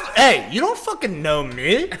 Hey, you don't fucking know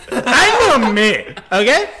me. I know me.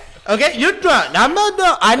 Okay? Okay? You're drunk. I'm not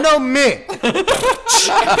drunk. I know me.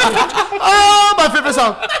 Oh, my favorite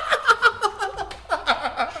song.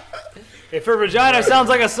 If her vagina sounds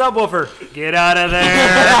like a subwoofer, get out of there.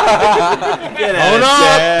 Hold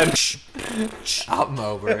on. I'm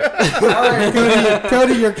over it. All right,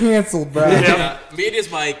 Cody, you're canceled, bro. Media's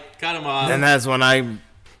mic. Cut him off. And that's when I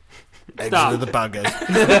Stop. exited the podcast.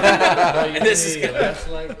 And this is good.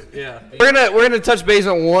 Yeah. We're gonna touch base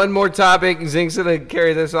on one more topic. Zink's gonna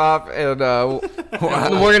carry this off, and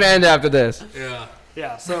we're gonna end after this. Yeah.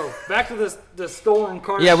 Yeah, so back to the stolen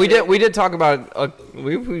car. Yeah, we shit. did talk about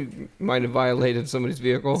we might have violated somebody's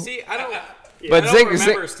vehicle. See, I don't But Zink-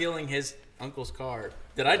 remember stealing his uncle's car.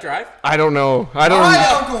 Did I drive? I don't know. I don't. My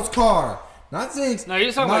uncle's car, not Zink's. No, you're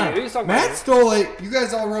just talking about you. You're just talking Matt about stole it. You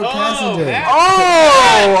guys all rode passenger. Matt.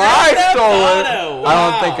 Oh, I stole it. Auto. I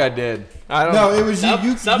don't think I did. I don't. No, it was you.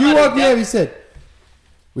 You Somebody walked me got- up. You said,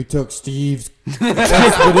 "We took Steve's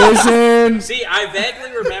expedition." See, I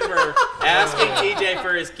vaguely remember asking TJ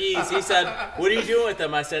for his keys. He said, "What are you doing with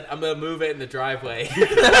them?" I said, "I'm gonna move it in the driveway." And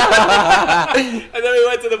then we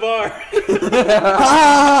went to the bar.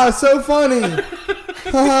 Ah, so funny.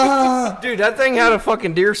 Dude, that thing had a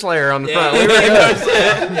fucking deer slayer on the front. We were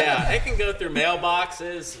Yeah, it can go through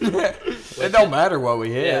mailboxes. It don't matter what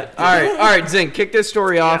we hit. Yeah. all right, Zink, kick this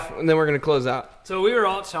story off, and then we're gonna close out. So we were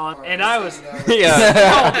all Sean, and I was.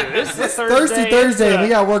 Yeah. Oh, dude, this is the Thursday. Thursday. We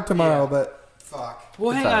got work tomorrow, but fuck.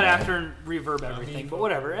 We'll hang out after and reverb everything, but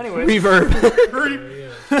whatever. Anyway,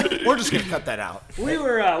 Reverb. We're just going to cut that out. we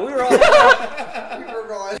were all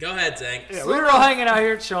Go ahead, Zink. we were all hanging out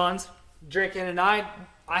here at Sean's, drinking, and I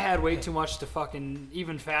had way too much to fucking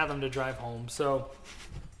even fathom to drive home. So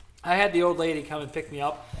I had the old lady come and pick me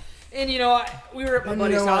up, and we were at my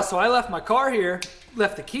buddy's house, so I left my car here,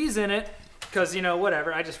 left the keys in it, because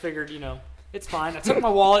whatever. I just figured it's fine. I took my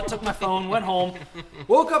wallet, took my phone, went home,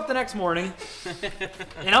 woke up the next morning,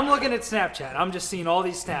 and I'm looking at Snapchat. I'm just seeing all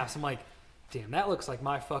these snaps. I'm like, damn, that looks like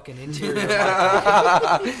my fucking interior.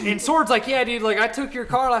 And Sword's like, yeah, dude, like I took your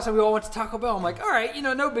car last time we all went to Taco Bell. I'm like, all right,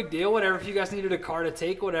 no big deal, whatever. If you guys needed a car to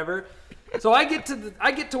take, whatever. So I get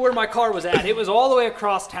to where my car was at. It was all the way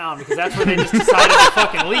across town because that's where they just decided to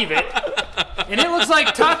fucking leave it. And it looks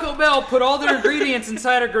like Taco Bell put all their ingredients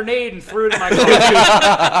inside a grenade and threw it in my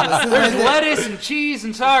car. There's lettuce and cheese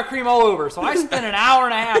and sour cream all over. So I spent an hour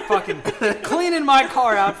and a half fucking cleaning my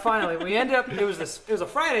car out. Finally, we ended up. It was a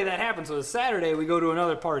Friday that happened. So it was Saturday. We go to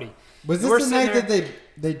another party. Was this the night that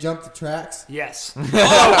they jumped the tracks? Yes. At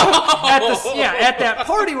that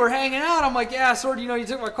party we're hanging out. I'm like, yeah, Sword, you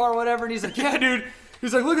took my car, whatever. And he's like, yeah, dude.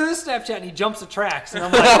 He's like, look at this Snapchat, and he jumps the tracks. And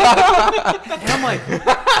I'm like,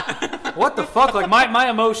 what the fuck? Like my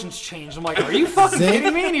emotions changed. I'm like, are you fucking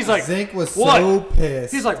kidding me? And he's like, Zink was what? so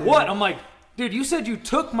pissed. He's like, dude. what? I'm like, dude, you said you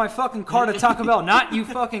took my fucking car to Taco Bell, not you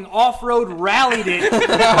fucking off-road rallied it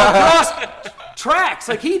across tracks.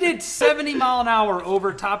 Like, he did 70 mile an hour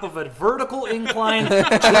over top of a vertical incline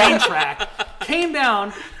train track, came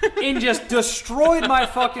down, and just destroyed my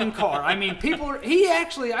fucking car. I mean,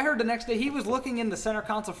 I heard the next day, he was looking in the center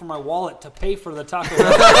console for my wallet to pay for the Taco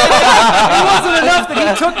Bell. It wasn't enough that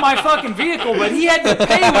he took my fucking vehicle, but he had to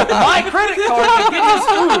pay with my credit card to get his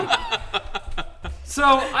food. So,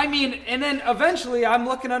 I mean, and then eventually I'm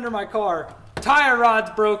looking under my car. Tire rod's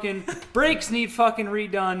broken. Brakes need fucking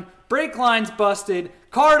redone. Brake line's busted.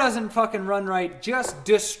 Car doesn't fucking run right. Just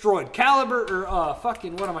destroyed. Alignment's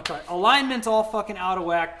all fucking out of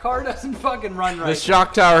whack. Car doesn't fucking run right. The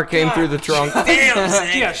shock tower came through the trunk. Damn,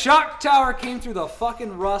 Zink. Yeah, shock tower came through the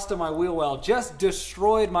fucking rust of my wheel well. Just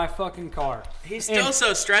destroyed my fucking car. He's still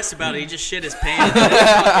so stressed about it. He just shit his pants.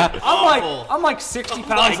 I'm like 60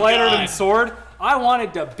 pounds lighter than Sword. I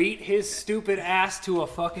wanted to beat his stupid ass to a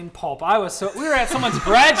fucking pulp. We were at someone's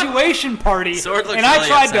graduation party, and I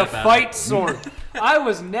tried to fight Sword. I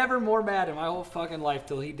was never more mad in my whole fucking life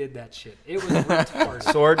till he did that shit. It was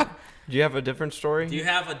retarded. Sword, do you have a different story? Do you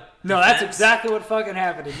have a defense? No, that's exactly what fucking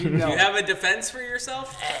happened. And Do you have a defense for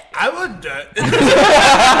yourself? I would.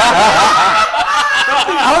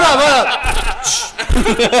 Hold up.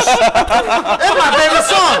 That's my favorite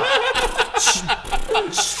song.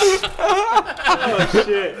 Oh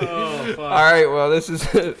shit! Oh fuck! All right, well, this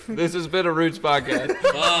has been a Roots podcast.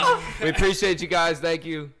 We appreciate you guys. Thank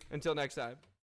you. Until next time.